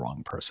you were the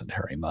wrong person,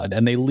 Harry Mudd.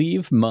 And they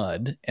leave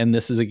Mudd. And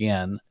this is,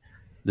 again,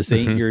 this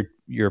ain't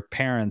your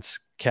parents'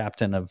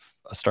 captain of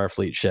a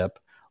Starfleet ship.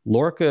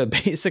 Lorca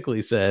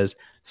basically says,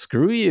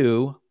 screw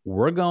you,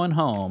 we're going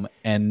home,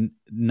 and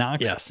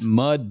knocks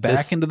Mudd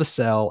back into the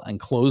cell and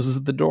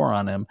closes the door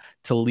on him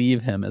to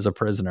leave him as a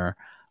prisoner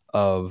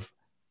of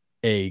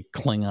a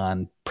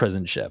Klingon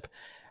prison ship.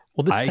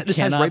 Well, this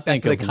cannot right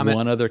think of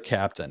one other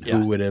captain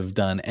who would have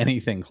done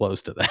anything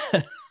close to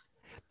that.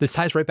 This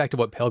ties right back to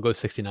what Pale Ghost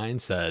 69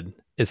 said.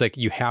 Is like,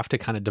 you have to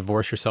kind of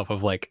divorce yourself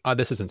of like, oh,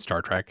 this isn't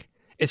Star Trek.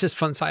 It's just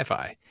fun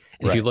sci-fi.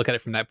 And if you look at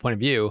it from that point of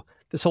view,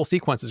 this whole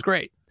sequence is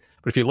great.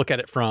 But if you look at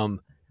it from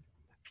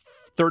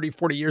 30,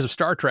 40 years of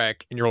Star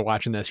Trek and you're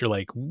watching this, you're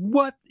like,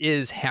 what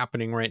is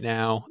happening right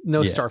now?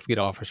 No Starfleet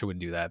officer would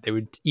do that. They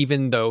would,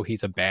 even though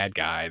he's a bad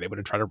guy, they would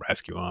have tried to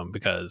rescue him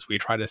because we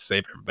try to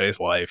save everybody's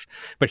life.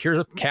 But here's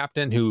a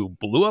captain who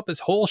blew up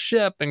his whole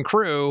ship and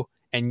crew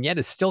and yet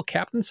is still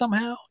captain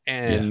somehow.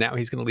 And now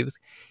he's going to leave this.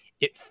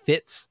 It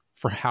fits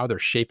for how they're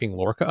shaping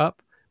Lorca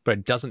up, but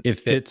it doesn't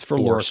fit for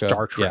Lorca,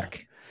 Star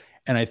Trek.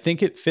 And I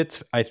think it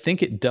fits. I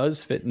think it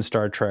does fit in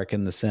Star Trek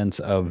in the sense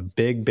of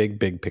big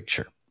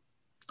picture.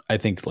 I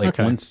think like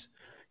once,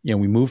 we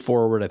move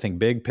forward, I think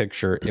big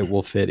picture, it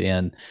will fit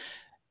in.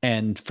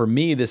 And for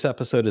me, this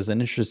episode is an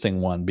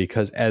interesting one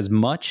because as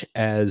much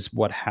as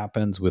what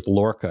happens with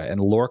Lorca and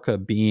Lorca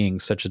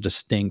being such a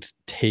distinct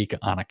take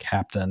on a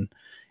captain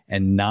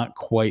and not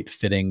quite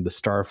fitting the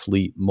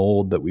Starfleet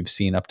mold that we've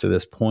seen up to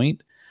this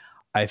point,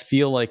 I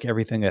feel like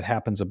everything that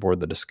happens aboard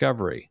the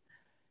Discovery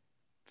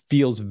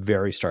feels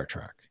very Star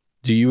Trek.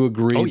 Do you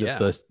agree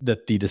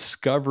that the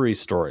Discovery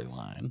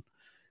storyline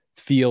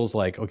feels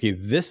like, okay,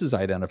 this is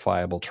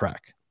identifiable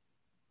Trek?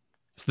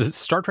 So the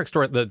Star Trek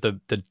story,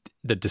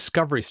 the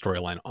Discovery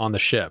storyline on the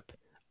ship,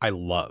 I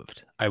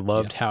loved. I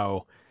loved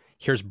how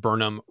here's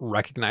Burnham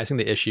recognizing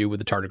the issue with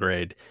the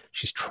tardigrade.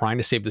 She's trying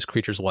to save this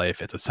creature's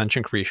life. It's a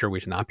sentient creature.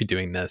 We should not be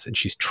doing this. And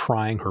she's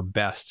trying her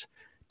best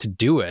to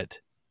do it,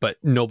 but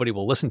nobody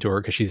will listen to her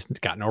because she's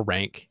got no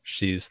rank.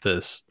 She's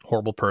this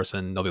horrible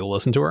person. Nobody will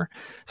listen to her.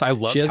 So I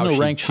love she has no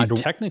rank. She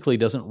technically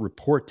doesn't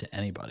report to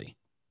anybody.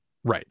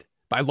 Right.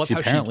 But I love how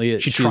apparently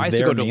she tries to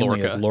go to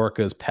Lorca as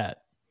Lorca's pet.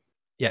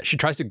 Yeah, she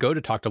tries to go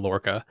to talk to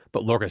Lorca,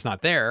 but Lorca's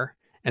not there.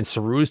 And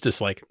Saru's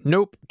just like,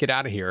 nope, get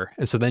out of here.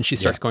 And so then she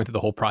starts going through the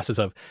whole process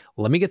of,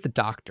 let me get the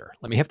doctor.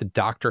 Let me have the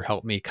doctor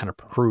help me kind of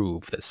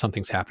prove that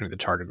something's happening to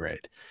the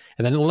tardigrade.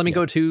 And then let me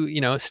go to,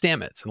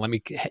 Stamets and let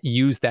me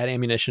use that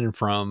ammunition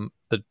from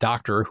the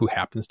doctor who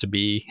happens to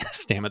be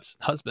Stamets'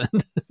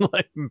 husband,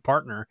 like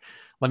partner.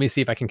 Let me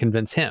see if I can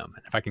convince him.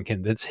 And if I can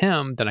convince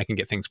him, then I can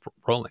get things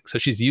rolling. So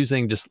she's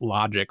using just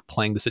logic,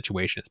 playing the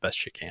situation as best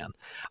she can.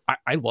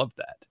 I love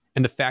that.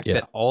 And the fact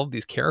that all of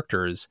these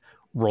characters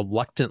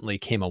reluctantly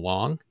came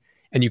along,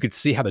 and you could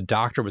see how the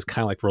doctor was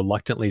kind of like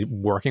reluctantly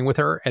working with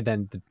her, and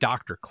then the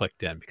doctor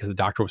clicked in because the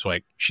doctor was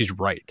like, she's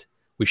right,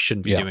 we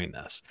shouldn't be doing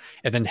this.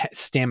 And then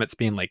Stamets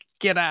being like,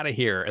 get out of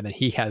here, and then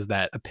he has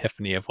that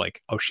epiphany of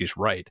like, oh, she's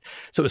right.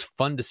 So it was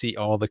fun to see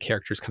all the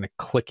characters kind of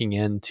clicking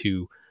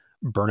into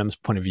Burnham's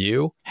point of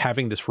view,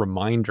 having this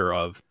reminder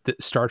of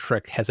that Star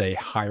Trek has a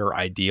higher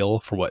ideal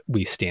for what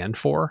we stand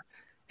for,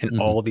 and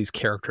all of these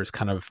characters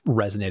kind of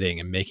resonating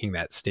and making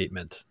that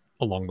statement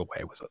along the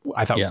way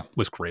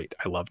was great.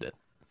 I loved it.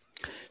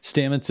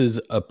 Stamets'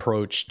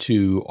 approach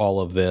to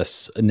all of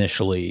this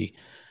initially,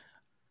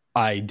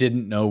 I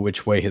didn't know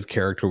which way his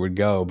character would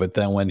go, but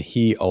then when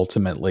he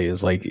ultimately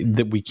is like,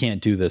 that we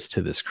can't do this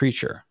to this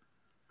creature,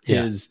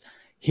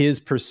 his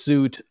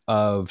pursuit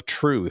of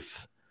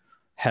truth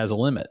has a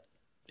limit.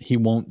 He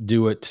won't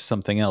do it to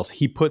something else.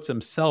 He puts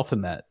himself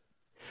in that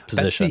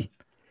position.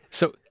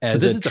 So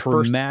this is the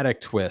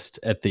dramatic twist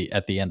at the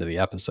end of the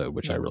episode,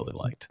 which I really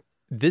liked.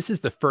 This is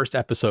the first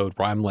episode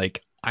where I'm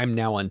like, I'm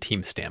now on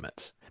Team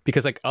Stamets,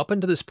 because like up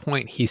until this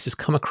point, he's just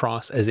come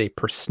across as a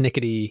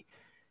persnickety,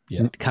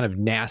 kind of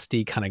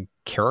nasty kind of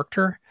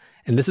character.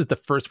 And this is the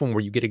first one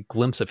where you get a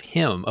glimpse of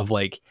him, of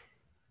like,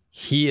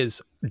 he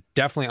is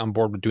definitely on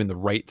board with doing the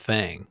right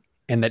thing,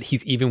 and that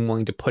he's even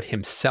willing to put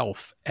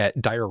himself at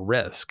dire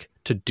risk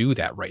to do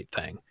that right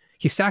thing.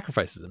 He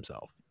sacrifices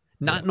himself,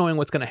 not knowing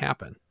what's going to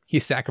happen. He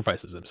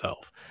sacrifices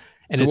himself.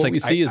 And so it's what like, we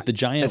see is the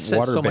giant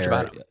water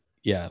bear.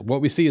 Yeah, what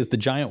we see is the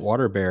giant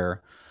water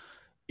bear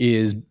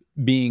is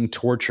being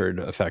tortured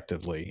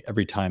effectively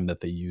every time that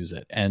they use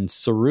it. And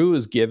Saru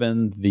is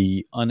given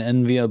the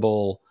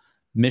unenviable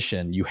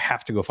mission, you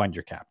have to go find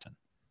your captain.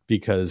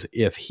 Because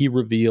if he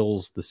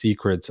reveals the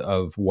secrets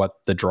of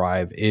what the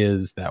drive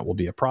is, that will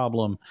be a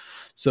problem.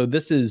 So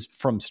this is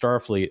from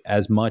Starfleet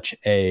as much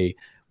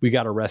we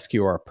got to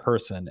rescue our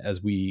person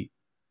as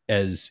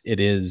it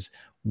is,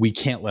 we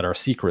can't let our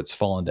secrets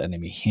fall into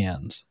enemy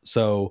hands.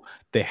 So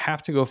they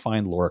have to go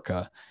find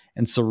Lorca.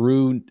 And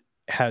Saru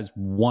has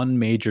one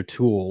major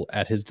tool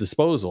at his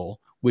disposal,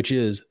 which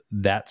is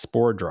that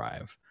spore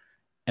drive.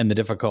 And the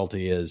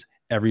difficulty is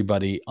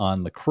everybody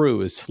on the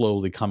crew is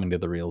slowly coming to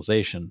the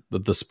realization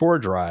that the spore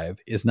drive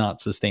is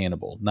not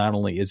sustainable. Not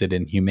only is it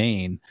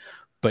inhumane,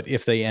 but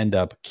if they end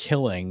up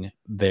killing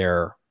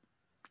their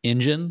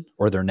engine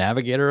or their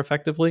navigator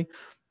effectively,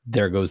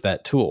 there goes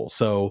that tool.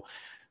 So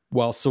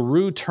while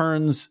Saru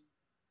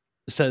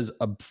says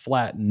a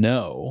flat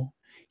no,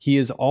 he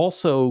is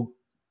also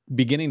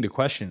beginning to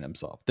question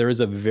himself. There is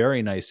a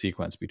very nice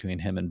sequence between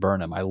him and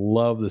Burnham. I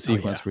love the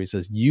sequence where he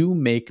says, you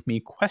make me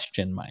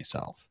question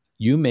myself.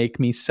 You make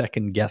me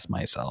second guess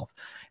myself.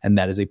 And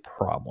that is a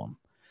problem.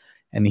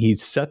 And he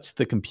sets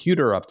the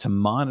computer up to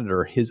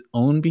monitor his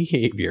own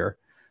behavior.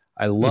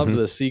 I love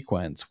the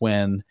sequence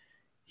when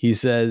he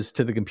says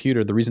to the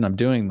computer, the reason I'm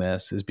doing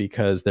this is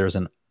because there's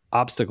an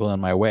obstacle in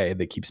my way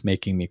that keeps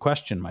making me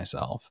question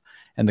myself.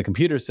 And the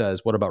computer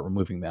says, what about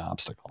removing the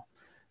obstacle?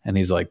 And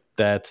he's like,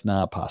 that's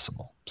not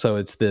possible. So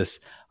it's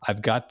this,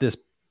 I've got this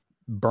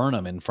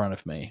Burnham in front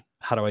of me.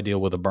 How do I deal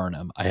with a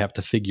Burnham? I have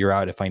to figure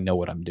out if I know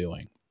what I'm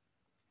doing.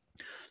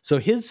 So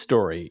his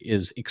story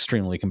is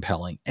extremely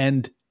compelling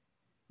and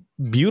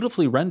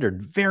beautifully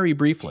rendered very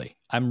briefly.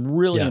 I'm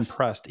really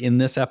impressed in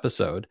this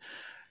episode.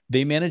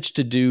 they managed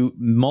to do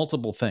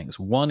multiple things.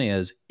 One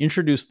is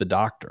introduce the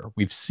Doctor.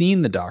 We've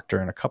seen the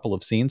Doctor in a couple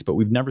of scenes, but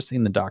we've never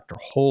seen the Doctor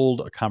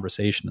hold a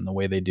conversation in the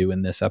way they do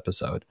in this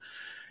episode.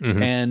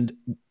 Mm-hmm. And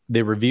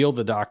they reveal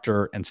the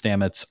Doctor and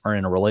Stamets are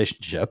in a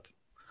relationship.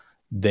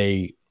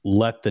 They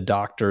let the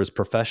Doctor's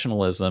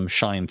professionalism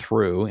shine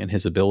through in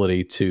his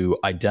ability to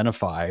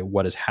identify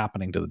what is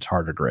happening to the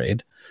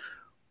tardigrade.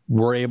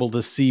 We're able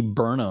to see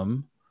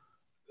Burnham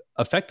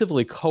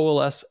effectively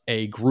coalesce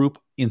a group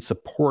in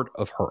support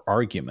of her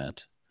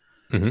argument.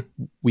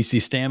 Mm-hmm. We see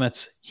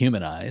Stamets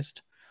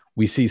humanized.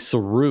 We see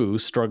Saru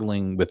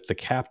struggling with the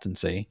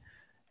captaincy.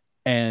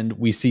 And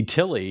we see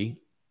Tilly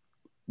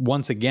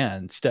once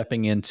again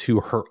stepping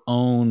into her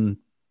own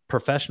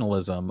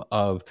professionalism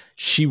of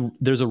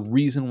there's a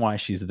reason why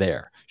she's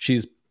there.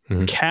 She's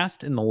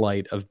cast in the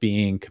light of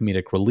being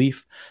comedic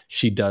relief.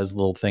 She does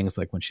little things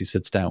like when she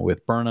sits down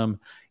with Burnham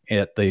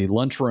at the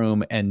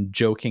lunchroom and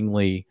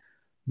jokingly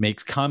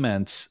makes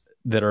comments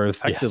that are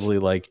effectively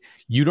like,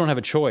 you don't have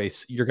a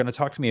choice. You're going to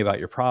talk to me about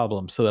your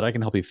problems so that I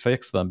can help you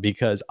fix them,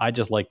 because I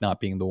just like not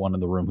being the one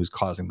in the room who's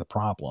causing the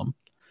problem.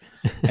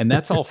 And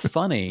that's all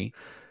funny.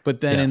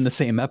 But then in the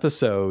same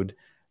episode,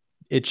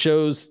 it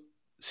shows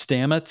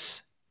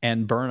Stamets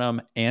and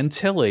Burnham and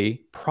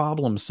Tilly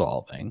problem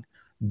solving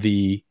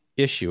the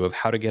issue of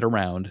how to get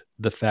around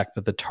the fact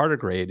that the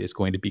tardigrade is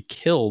going to be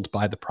killed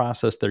by the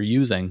process they're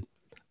using.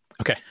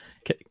 Okay.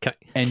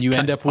 And you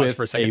end up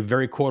with a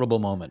very quotable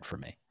moment for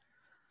me.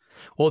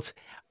 Well,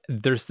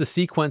 there's the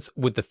sequence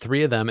with the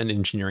three of them in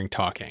engineering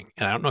talking.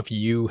 And I don't know if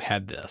you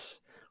had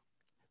this.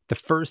 The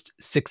first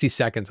 60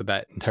 seconds of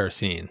that entire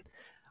scene,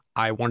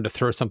 I wanted to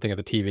throw something at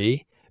the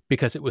TV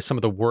because it was some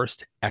of the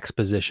worst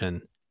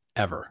exposition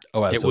ever.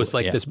 Oh, absolutely. It was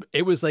like this.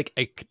 It was like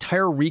an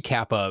entire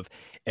recap of,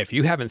 if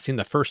you haven't seen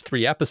the first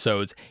 3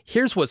 episodes,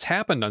 here's what's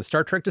happened on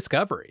Star Trek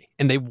Discovery.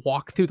 And they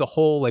walk through the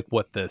whole, like,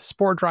 what the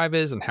spore drive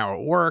is and how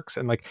it works.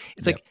 And like,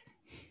 it's like,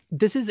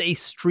 this is a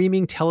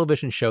streaming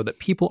television show that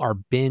people are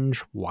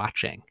binge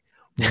watching.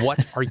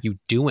 What are you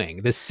doing?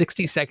 This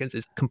 60 seconds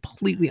is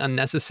completely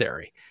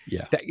unnecessary.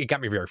 Yeah. It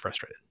got me very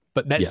frustrated.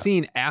 But that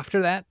scene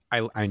after that,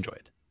 I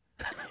enjoyed.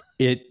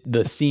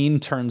 The scene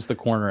turns the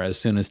corner as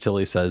soon as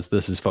Tilly says,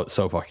 "This is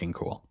so fucking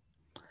cool."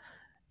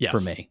 Yes.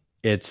 For me,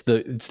 it's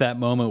that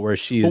moment where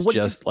she is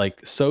just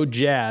like so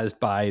jazzed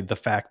by the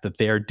fact that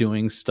they're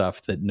doing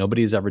stuff that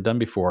nobody's ever done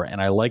before.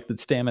 And I like that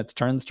Stamets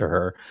turns to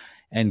her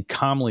and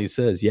calmly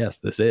says, "Yes,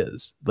 this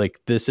is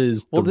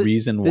the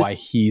reason why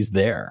he's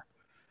there."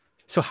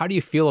 So how do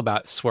you feel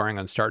about swearing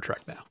on Star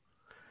Trek now?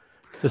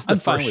 This is the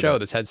first show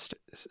that's had,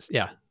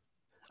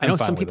 I know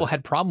some people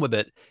had problem with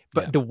it,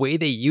 but the way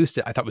they used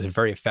it, I thought was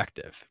very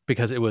effective,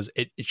 because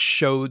it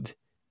showed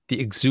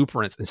the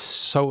exuberance and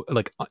so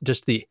like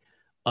just the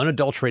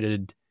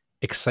unadulterated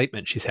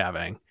excitement she's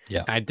having.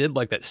 Yeah, I did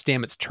like that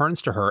Stamets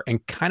turns to her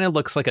and kind of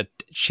looks like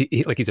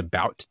he's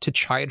about to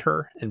chide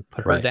her and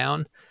put her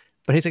down,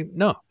 but he's like,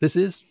 "No, this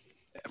is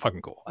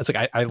fucking cool." It's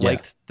like I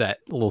liked that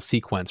little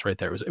sequence right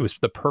there. It was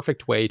the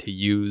perfect way to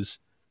use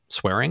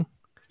swearing,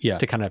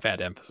 to kind of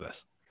add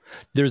emphasis.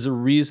 There's a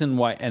reason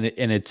why, and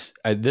it's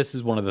this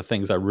is one of the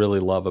things I really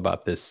love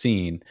about this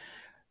scene.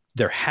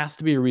 There has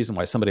to be a reason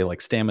why somebody like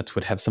Stamets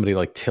would have somebody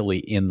like Tilly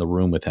in the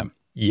room with him.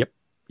 Yep.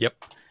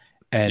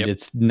 And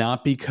it's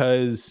not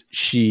because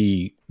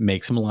she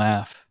makes him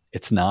laugh.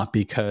 It's not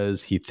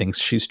because he thinks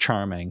she's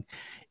charming.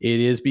 It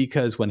is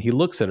because when he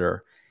looks at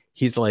her,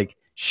 he's like,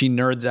 she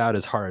nerds out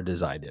as hard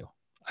as I do.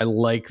 I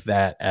like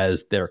that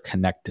as their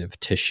connective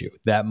tissue.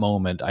 That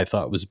moment I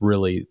thought was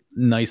really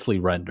nicely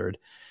rendered.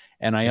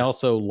 And I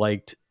also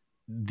liked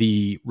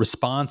the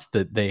response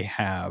that they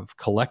have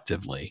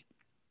collectively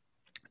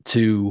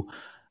to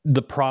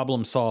the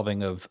problem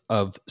solving of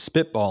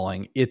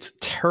spitballing. It's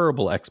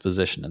terrible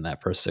exposition in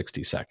that first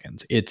 60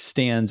 seconds. It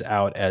stands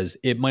out as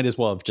it might as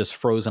well have just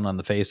frozen on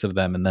the face of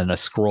them, and then a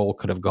scroll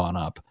could have gone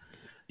up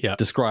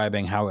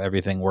describing how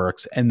everything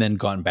works and then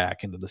gone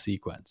back into the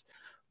sequence.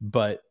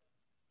 But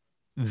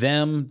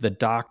them, the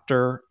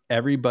Doctor,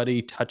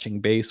 everybody touching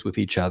base with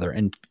each other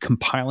and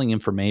compiling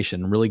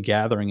information, really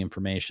gathering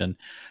information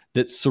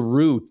that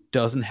Saru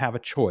doesn't have a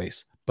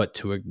choice but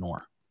to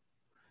ignore.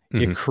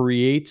 It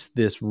creates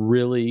this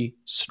really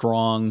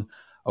strong,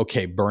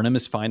 okay, Burnham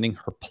is finding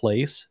her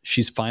place.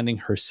 She's finding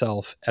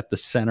herself at the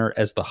center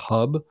as the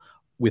hub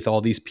with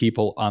all these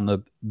people on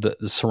the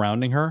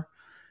surrounding her.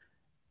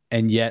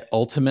 And yet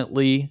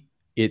ultimately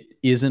it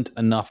isn't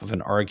enough of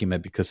an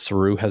argument, because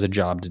Saru has a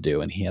job to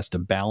do and he has to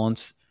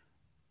balance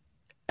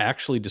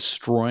actually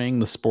destroying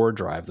the spore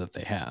drive that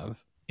they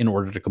have in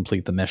order to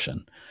complete the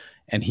mission.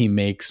 And he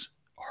makes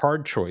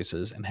hard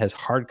choices and has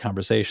hard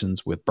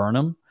conversations with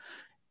Burnham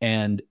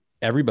and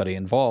everybody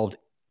involved.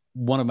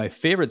 One of my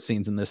favorite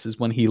scenes in this is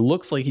when he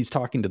looks like he's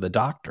talking to the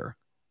Doctor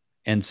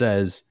and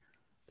says,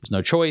 "There's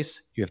no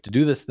choice. You have to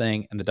do this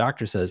thing." And the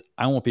Doctor says,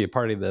 "I won't be a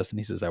part of this." And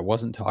he says, "I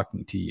wasn't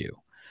talking to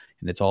you."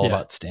 And it's all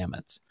about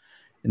Stamets.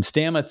 And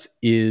Stamets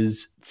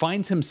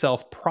finds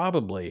himself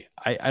probably,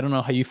 I don't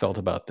know how you felt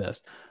about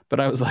this, but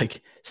I was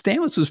like,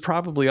 Stamets was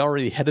probably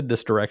already headed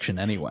this direction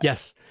anyway.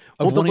 Yes.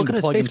 Of wanting to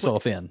plug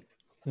himself in.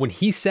 When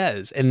he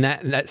says in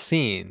that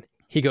scene,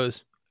 he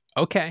goes,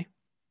 okay.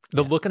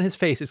 The look on his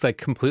face is like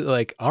completely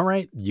like, all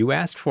right, you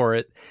asked for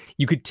it.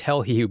 You could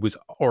tell he was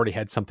already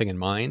had something in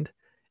mind.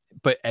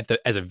 But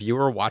as a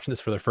viewer watching this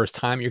for the first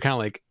time, you're kind of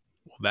like,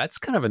 well, that's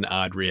kind of an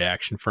odd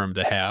reaction for him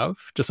to have,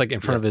 just like in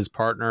front of his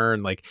partner.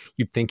 And like,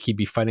 you'd think he'd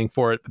be fighting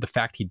for it. But the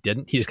fact he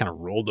didn't, he just kind of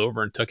rolled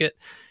over and took it.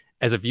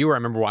 As a viewer, I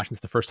remember watching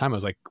this the first time. I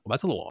was like, well,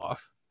 that's a little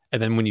off.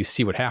 And then when you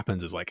see what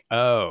happens, is like,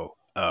 oh,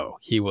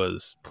 he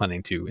was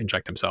planning to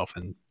inject himself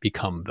and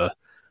become the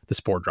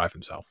spore drive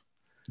himself.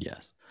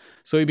 Yes.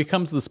 So he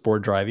becomes the spore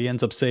drive. He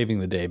ends up saving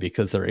the day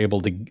because they're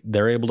able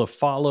to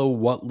follow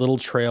what little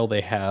trail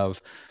they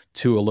have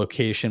to a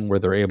location where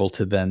they're able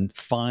to then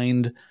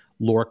find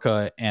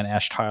Lorca and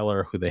Ash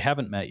Tyler, who they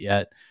haven't met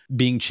yet,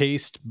 being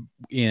chased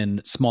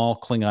in small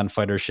Klingon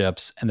fighter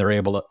ships, and they're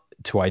able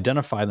to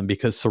identify them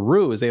because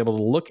Saru is able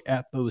to look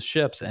at those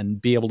ships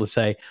and be able to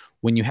say,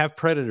 when you have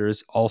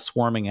predators all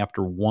swarming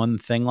after one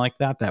thing like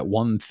that, that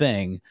one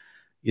thing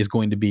is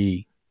going to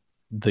be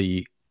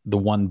the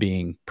one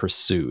being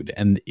pursued.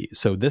 And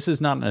so this is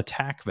not an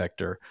attack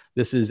vector.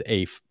 This is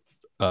a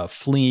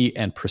flee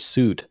and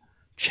pursuit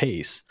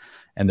chase.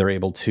 And they're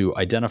able to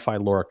identify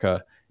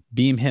Lorca,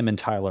 beam him and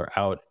Tyler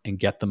out, and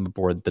get them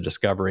aboard the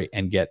Discovery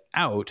and get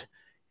out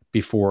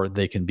before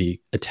they can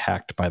be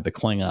attacked by the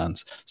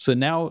Klingons. So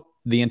now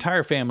the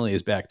entire family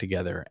is back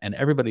together and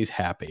everybody's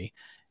happy,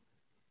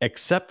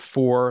 except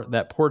for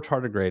that poor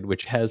tardigrade,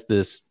 which has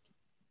this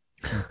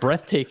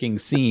breathtaking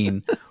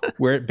scene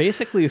where it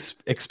basically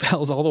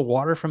expels all the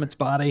water from its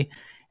body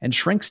and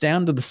shrinks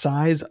down to the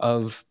size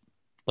of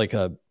like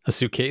a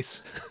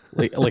suitcase,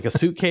 like a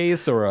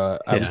suitcase, or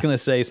I was going to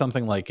say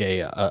something like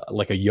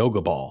a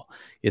yoga ball.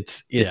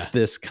 It's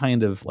this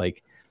kind of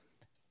like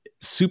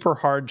super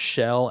hard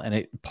shell, and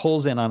it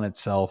pulls in on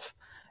itself.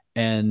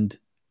 And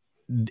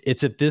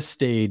it's at this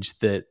stage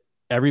that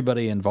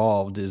everybody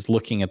involved is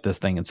looking at this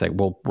thing and saying,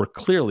 well, we're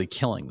clearly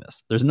killing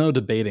this. There's no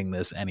debating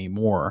this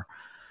anymore.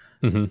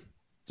 Mm-hmm.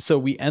 So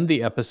we end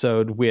the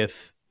episode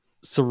with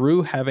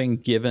Saru having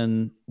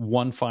given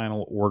one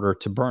final order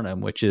to Burnham,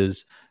 which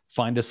is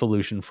find a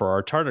solution for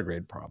our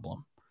tardigrade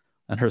problem.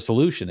 And her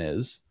solution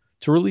is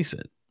to release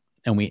it.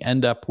 And we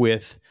end up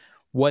with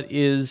what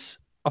is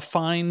a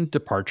fine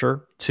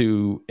departure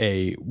to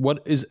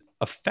what is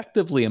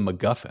effectively a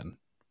MacGuffin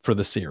for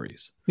the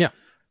series. Yeah.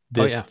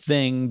 This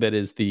thing that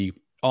is the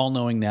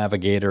all-knowing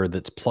navigator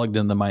that's plugged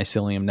in the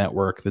mycelium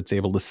network, that's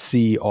able to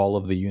see all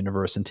of the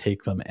universe and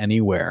take them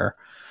anywhere,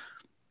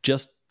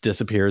 just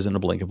disappears in a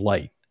blink of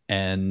light.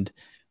 And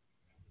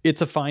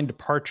it's a fine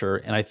departure.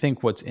 And I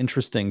think what's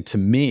interesting to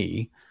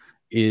me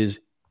is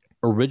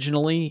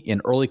originally,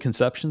 in early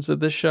conceptions of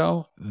this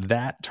show,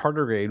 that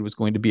tardigrade was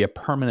going to be a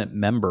permanent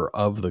member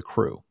of the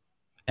crew.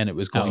 And it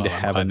was going to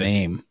have a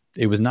name.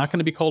 It was not going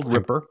to be called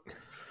Ripper.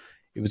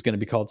 It was going to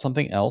be called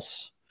something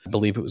else. I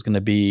believe it was going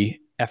to be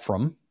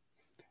Ephraim.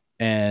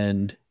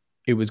 And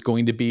it was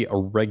going to be a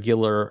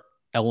regular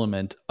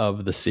element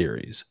of the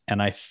series.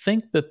 And I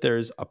think that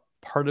there's a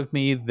part of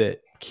me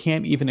that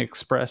can't even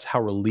express how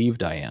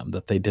relieved I am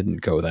that they didn't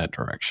go that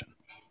direction.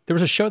 There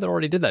was a show that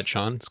already did that,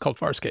 Sean. It's called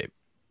Farscape.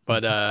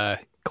 But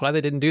glad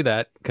they didn't do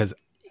that, because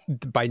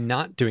by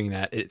not doing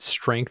that, it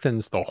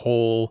strengthens the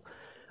whole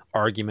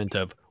argument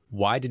of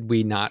why did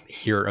we not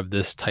hear of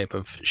this type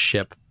of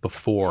ship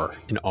before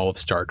in all of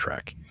Star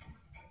Trek?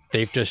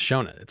 They've just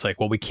shown it. It's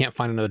like, well, we can't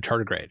find another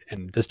tardigrade,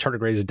 and this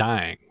tardigrade is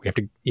dying. We have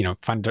to,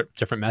 find a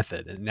different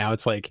method. And now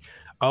it's like,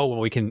 oh,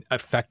 well, we can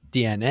affect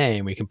DNA,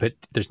 and we can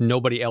there's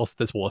nobody else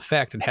this will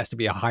affect. It has to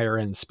be a higher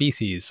end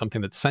species,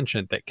 something that's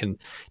sentient that can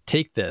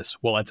take this.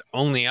 Well, it's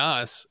only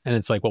us. And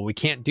it's like, well, we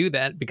can't do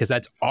that because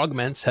that's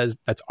augmenting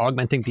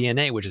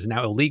DNA, which is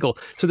now illegal.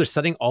 So they're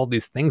setting all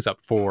these things up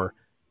for,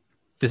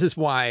 this is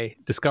why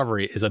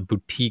Discovery is a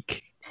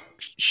boutique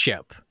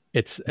ship.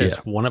 It's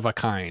one of a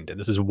kind. And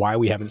this is why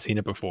we haven't seen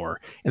it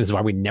before. And this is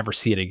why we never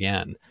see it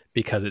again,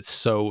 because it's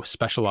so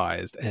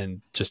specialized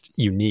and just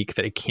unique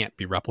that it can't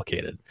be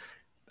replicated.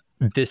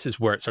 This is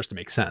where it starts to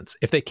make sense.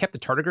 If they kept the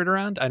tardigrade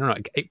around, I don't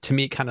know, to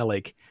me, it kind of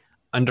like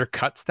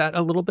undercuts that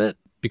a little bit,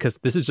 because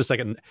this is just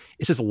like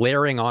it's just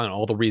layering on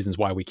all the reasons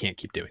why we can't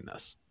keep doing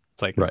this.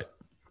 It's like, right,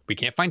 we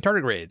can't find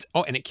tardigrades.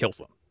 Oh, and it kills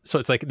them. So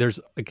it's like there's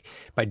like,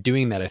 by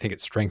doing that, I think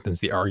it strengthens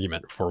the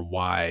argument for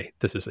why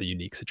this is a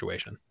unique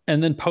situation.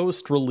 And then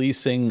post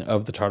releasing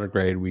of the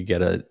tardigrade, we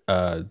get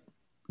a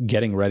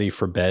getting ready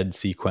for bed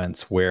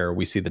sequence where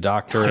we see the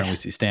Doctor and we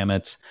see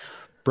Stamets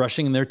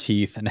brushing their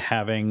teeth and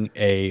having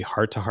a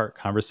heart-to-heart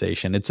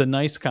conversation. It's a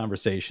nice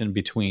conversation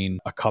between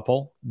a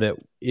couple that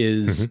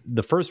is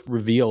the first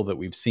reveal that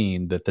we've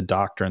seen that the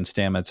Doctor and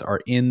Stamets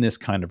are in this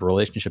kind of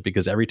relationship,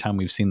 because every time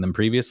we've seen them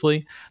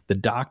previously, the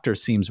Doctor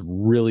seems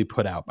really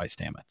put out by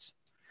Stamets.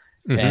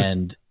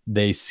 And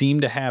they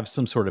seem to have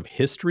some sort of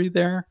history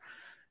there.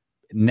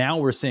 now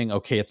we're seeing,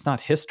 okay, it's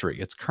not history,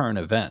 it's current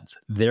events.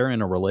 They're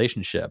in a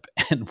relationship.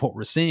 And what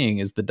we're seeing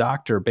is the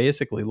Doctor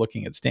basically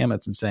looking at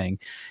Stamets and saying,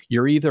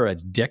 you're either a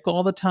dick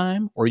all the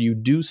time or you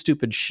do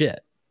stupid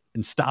shit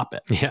and stop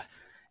it. Yeah.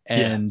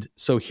 And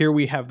so here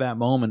we have that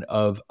moment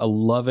of a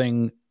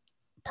loving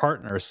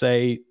partner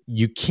say,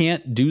 you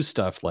can't do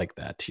stuff like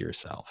that to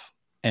yourself.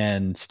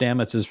 And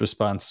Stamets'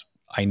 response,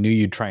 I knew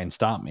you'd try and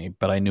stop me,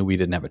 but I knew we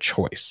didn't have a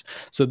choice.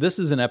 So this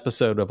is an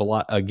episode of a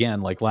lot,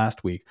 again, like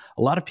last week,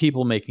 a lot of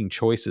people making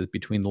choices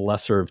between the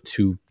lesser of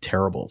two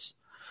terribles.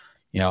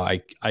 You know,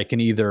 I can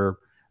either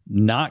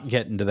not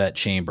get into that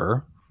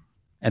chamber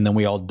and then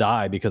we all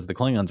die because the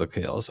Klingons will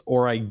kill us,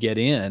 or I get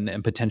in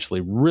and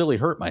potentially really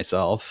hurt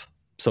myself.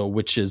 So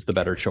which is the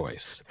better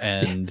choice?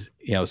 And,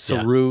 you know,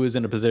 Saru is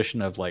in a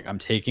position of like, I'm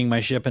taking my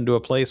ship into a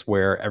place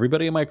where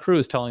everybody in my crew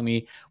is telling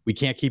me we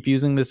can't keep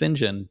using this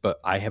engine, but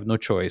I have no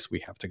choice. We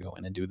have to go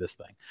in and do this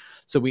thing.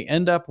 So we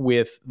end up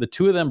with the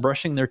two of them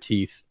brushing their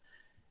teeth,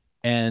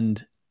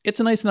 and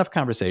it's a nice enough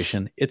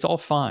conversation. It's all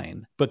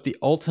fine. But the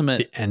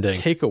ultimate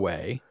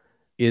takeaway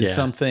is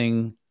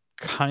something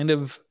kind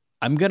of,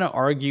 I'm going to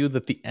argue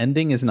that the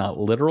ending is not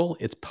literal.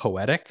 It's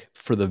poetic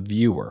for the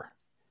viewer.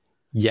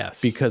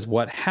 Yes. Because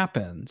what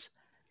happens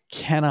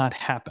cannot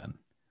happen.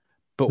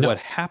 But what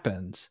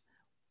happens,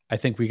 I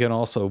think we can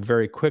also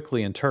very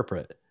quickly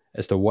interpret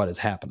as to what is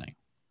happening.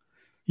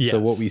 Yes. So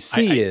what we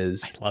see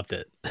is I loved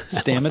it.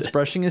 Stamets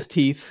brushing his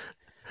teeth.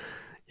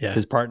 Yeah.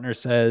 His partner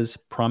says,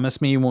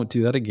 promise me you won't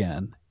do that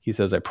again. He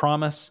says, I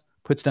promise,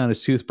 puts down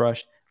his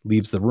toothbrush,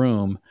 leaves the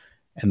room,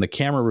 and the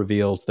camera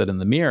reveals that in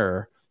the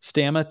mirror,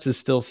 Stamets is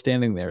still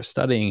standing there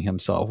studying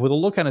himself with a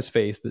look on his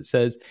face that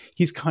says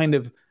he's kind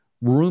of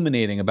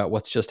ruminating about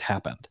what's just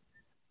happened,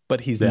 but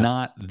he's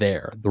not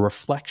there. The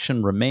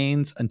reflection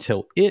remains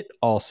until it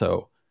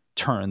also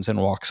turns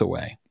and walks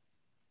away.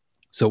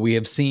 So we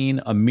have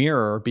seen a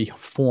mirror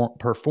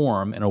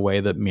perform in a way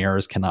that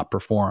mirrors cannot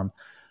perform.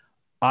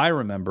 I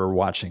remember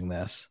watching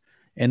this,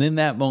 and in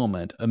that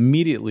moment,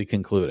 immediately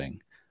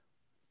concluding,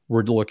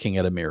 we're looking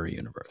at a mirror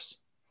universe.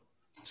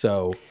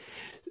 So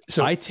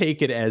I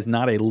take it as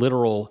not a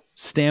literal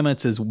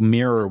Stamets'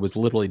 mirror was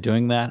literally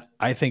doing that.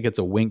 I think it's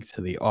a wink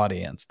to the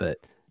audience that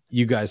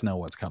you guys know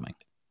what's coming.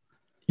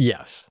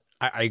 Yes,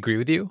 I agree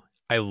with you.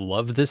 I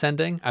loved this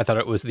ending. I thought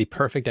it was the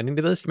perfect ending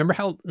to this. Remember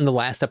how in the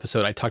last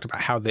episode I talked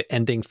about how the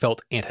ending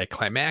felt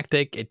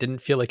anticlimactic? It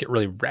didn't feel like it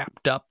really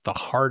wrapped up the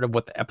heart of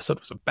what the episode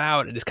was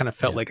about. It just kind of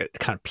felt like it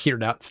kind of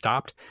petered out,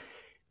 stopped.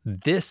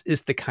 This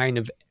is the kind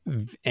of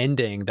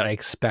ending that I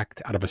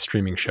expect out of a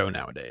streaming show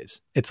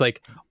nowadays. It's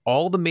like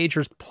all the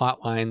major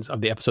plot lines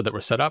of the episode that were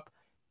set up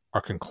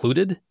are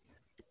concluded,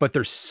 but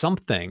there's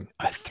something,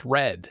 a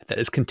thread that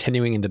is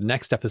continuing into the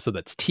next episode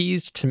that's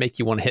teased to make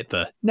you want to hit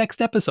the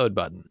next episode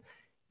button.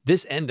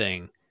 This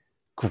ending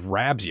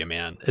grabs you,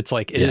 man. It's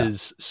like, it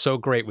is so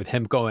great with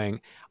him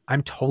going,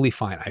 I'm totally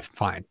fine. I'm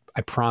fine.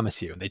 I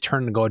promise you. And they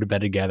turn and go to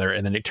bed together,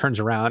 and then it turns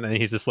around and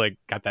he's just like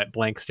got that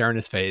blank stare on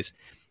his face.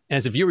 And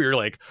as a viewer, you're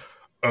like,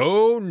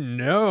 oh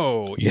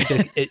no,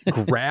 it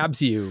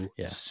grabs you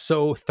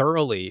so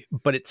thoroughly,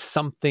 but it's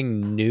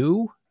something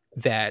new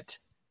that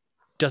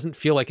doesn't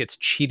feel like it's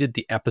cheated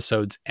the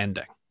episode's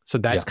ending. So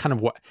that's kind of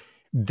what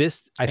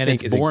this, I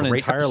think, is born a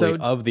great entirely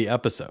episode of the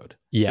episode.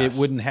 Yes. It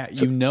wouldn't have,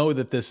 you know,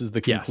 that this is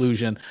the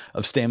conclusion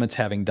of Stamets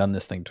having done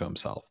this thing to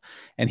himself.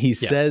 And he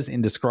says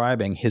in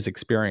describing his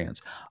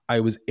experience, I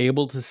was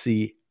able to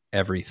see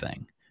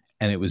everything,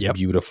 and it was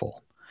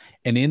beautiful.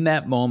 And in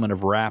that moment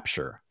of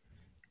rapture,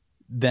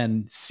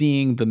 then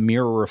seeing the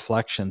mirror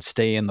reflection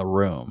stay in the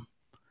room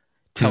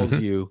tells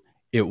you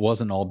it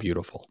wasn't all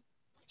beautiful.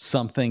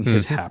 Something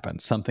has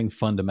happened. Something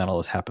fundamental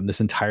has happened.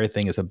 This entire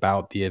thing is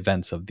about the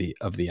events of the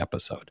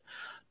episode.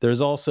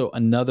 There's also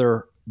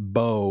another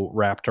bow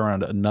wrapped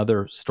around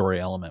another story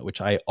element, which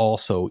I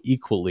also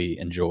equally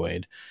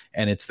enjoyed.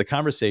 And it's the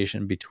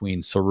conversation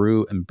between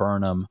Saru and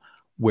Burnham,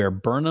 where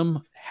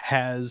Burnham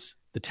has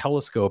the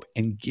telescope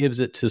and gives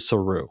it to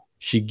Saru.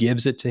 She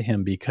gives it to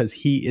him because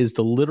he is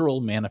the literal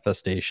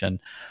manifestation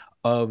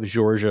of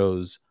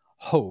Georgiou's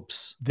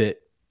hopes that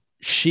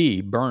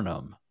she,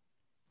 Burnham,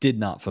 did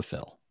not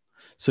fulfill.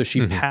 So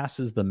she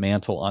passes the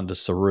mantle on to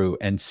Saru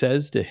and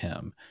says to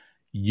him,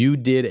 you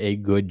did a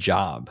good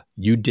job.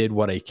 You did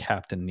what a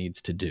captain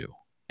needs to do.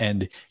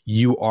 And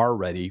you are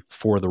ready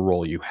for the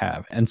role you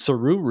have. And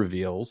Saru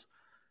reveals,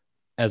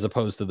 as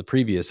opposed to the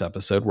previous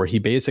episode where he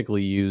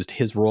basically used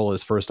his role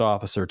as first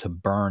officer to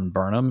burn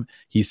Burnham,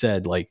 he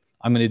said, like,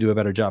 I'm going to do a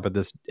better job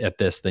at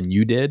this than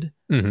you did.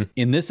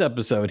 In this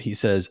episode, he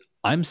says,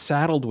 I'm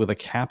saddled with a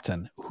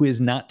captain who is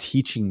not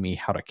teaching me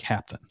how to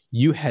captain.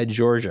 You had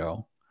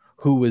Georgiou,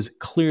 who was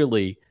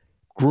clearly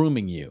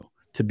grooming you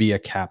to be a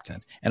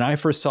captain. And I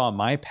first saw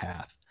my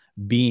path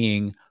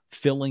being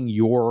filling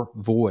your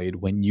void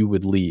when you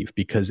would leave,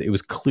 because it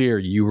was clear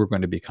you were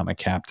going to become a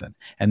captain.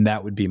 And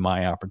that would be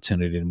my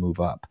opportunity to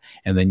move up.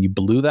 And then you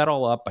blew that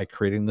all up by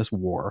creating this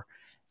war.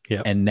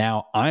 And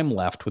now I'm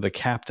left with a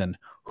captain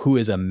who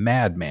is a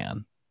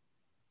madman,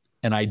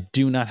 and I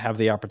do not have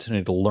the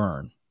opportunity to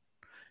learn.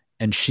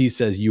 And she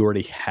says, you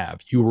already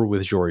have. You were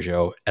with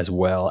Giorgio as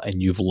well,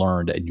 and you've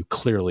learned, and you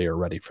clearly are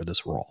ready for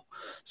this role.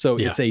 So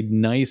it's a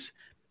nice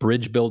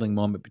bridge building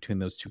moment between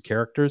those two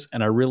characters.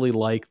 And I really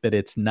like that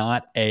it's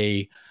not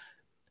a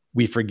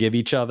we forgive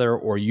each other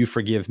or you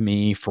forgive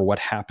me for what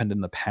happened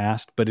in the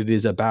past, but it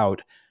is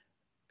about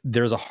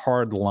there's a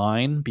hard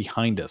line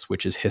behind us,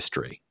 which is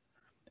history.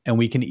 And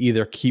we can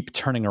either keep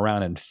turning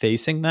around and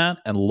facing that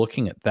and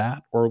looking at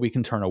that, or we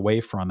can turn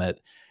away from it,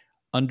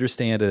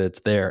 understand it's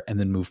there, and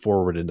then move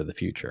forward into the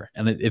future.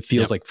 And it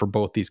feels like for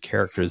both these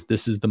characters,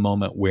 this is the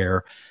moment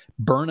where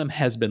Burnham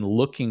has been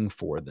looking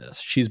for this.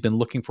 She's been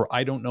looking for,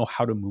 I don't know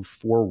how to move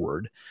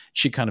forward.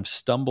 She kind of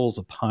stumbles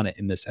upon it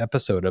in this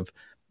episode of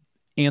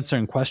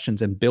answering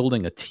questions and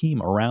building a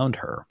team around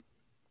her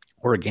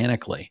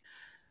organically.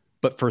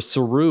 But for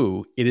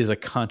Saru, it is a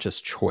conscious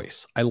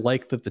choice. I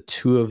like that the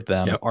two of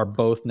them are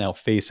both now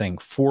facing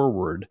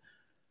forward,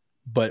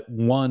 but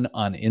one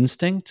on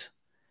instinct.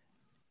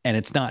 And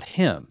it's not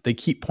him. They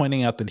keep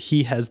pointing out that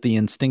he has the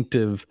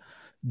instinctive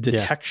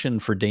detection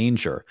for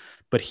danger,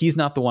 but he's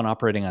not the one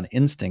operating on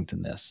instinct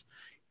in this.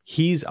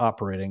 He's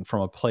operating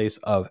from a place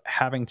of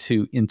having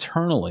to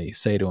internally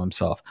say to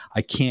himself,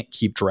 I can't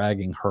keep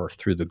dragging her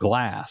through the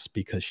glass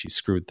because she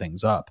screwed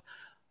things up.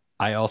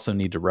 I also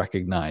need to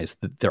recognize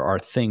that there are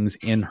things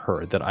in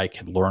her that I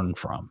can learn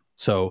from.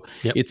 So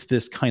it's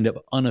this kind of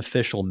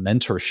unofficial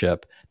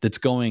mentorship that's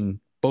going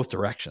both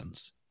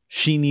directions.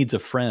 She needs a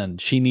friend.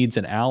 She needs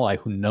an ally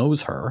who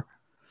knows her,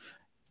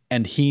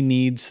 and he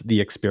needs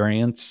the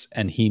experience,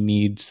 and he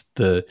needs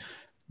the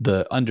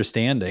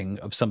understanding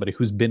of somebody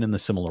who's been in the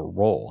similar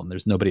role. And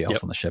there's nobody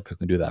else on the ship who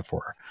can do that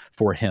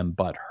for him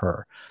but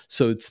her.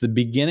 So it's the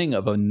beginning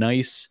of a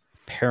nice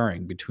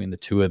pairing between the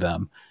two of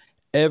them.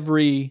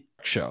 Every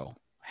show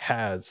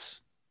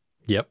has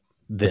this.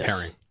 The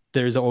pairing.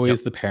 There's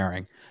always the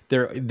pairing.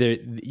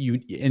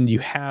 You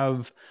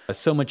have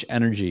so much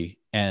energy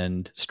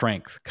and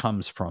strength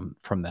comes from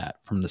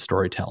the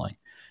storytelling.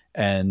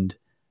 And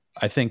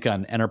I think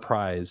on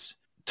Enterprise,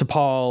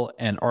 T'Pol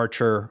and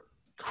Archer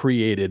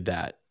created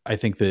that. I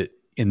think that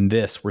in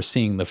this, we're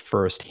seeing the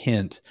first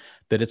hint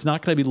that it's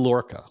not going to be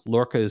Lorca.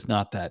 Lorca is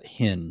not that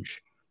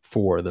hinge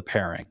for the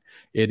pairing.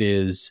 It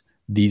is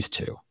these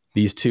two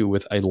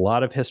with a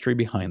lot of history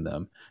behind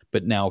them,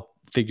 but now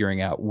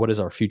figuring out what does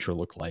our future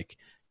look like,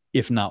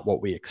 if not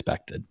what we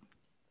expected.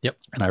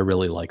 And I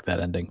really like that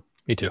ending.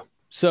 Me too.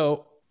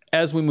 So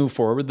as we move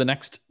forward, the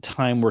next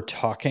time we're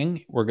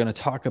talking, we're going to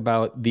talk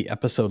about the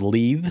episode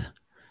Leave.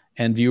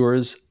 And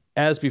viewers,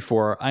 as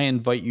before, I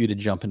invite you to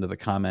jump into the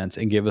comments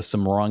and give us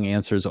some wrong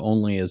answers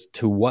only as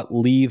to what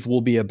Leave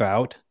will be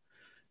about.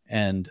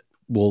 And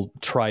we'll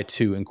try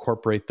to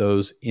incorporate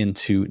those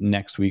into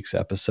next week's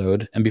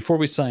episode. And before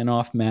we sign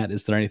off, Matt,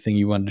 is there anything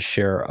you wanted to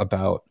share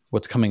about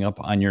what's coming up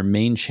on your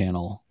main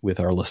channel with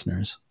our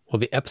listeners? Well,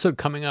 the episode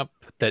coming up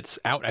that's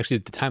out, actually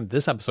at the time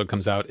this episode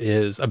comes out,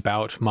 is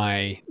about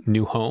my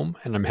new home.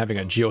 And I'm having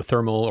a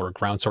geothermal or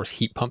ground source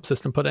heat pump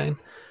system put in.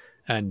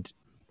 And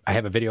I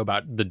have a video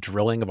about the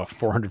drilling of a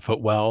 400-foot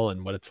well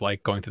and what it's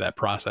like going through that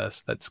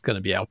process. That's going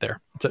to be out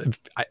there.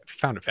 I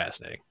found it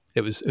fascinating.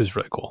 It was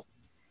really cool.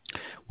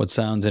 What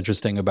sounds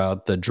interesting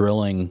about the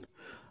drilling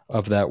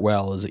of that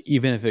well is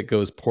even if it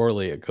goes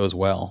poorly, it goes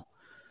well.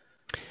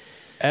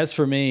 As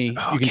for me,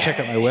 you can check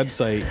out my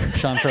website,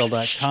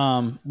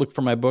 SeanFarrell.com, look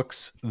for my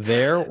books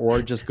there,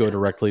 or just go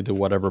directly to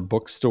whatever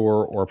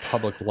bookstore or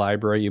public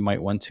library you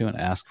might want to and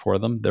ask for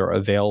them. They're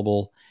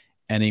available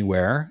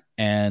anywhere.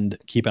 And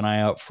keep an eye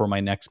out for my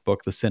next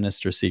book, The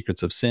Sinister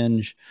Secrets of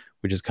Singe,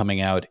 which is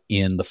coming out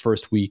in the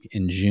first week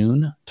in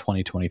June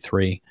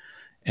 2023.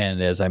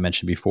 And as I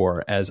mentioned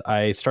before, as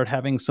I start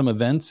having some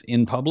events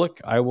in public,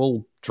 I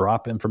will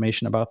drop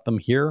information about them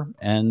here.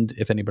 And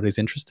if anybody's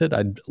interested,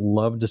 I'd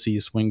love to see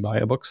you swing by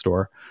a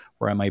bookstore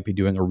where I might be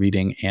doing a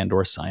reading and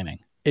or signing.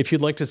 If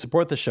you'd like to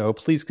support the show,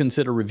 please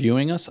consider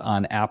reviewing us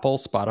on Apple,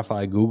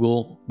 Spotify,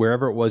 Google,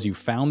 wherever it was you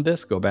found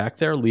this. Go back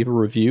there, leave a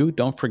review.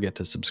 Don't forget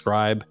to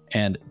subscribe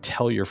and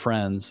tell your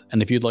friends.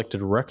 And if you'd like to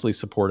directly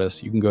support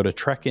us, you can go to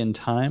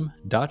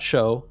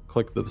trekintime.show,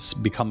 click the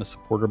Become a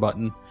Supporter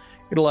button.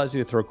 It allows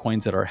you to throw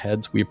coins at our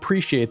heads. We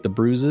appreciate the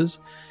bruises.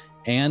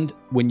 And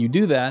when you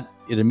do that,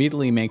 it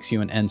immediately makes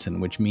you an ensign,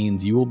 which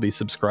means you will be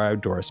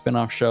subscribed to our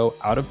spin-off show,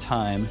 Out of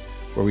Time,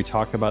 where we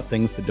talk about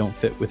things that don't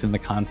fit within the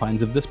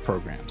confines of this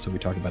program. So we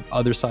talk about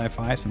other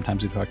sci-fi.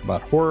 Sometimes we talk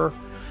about horror,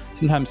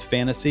 sometimes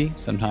fantasy,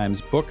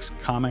 sometimes books,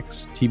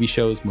 comics, TV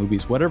shows,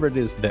 movies, whatever it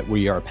is that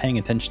we are paying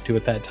attention to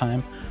at that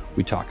time,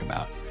 we talk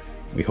about.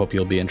 We hope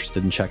you'll be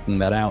interested in checking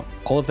that out.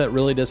 All of that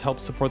really does help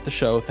support the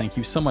show. Thank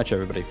you so much,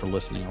 everybody, for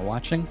listening or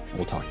watching.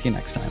 We'll talk to you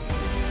next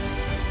time.